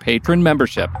pro or patron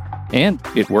membership. And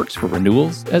it works for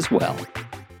renewals as well.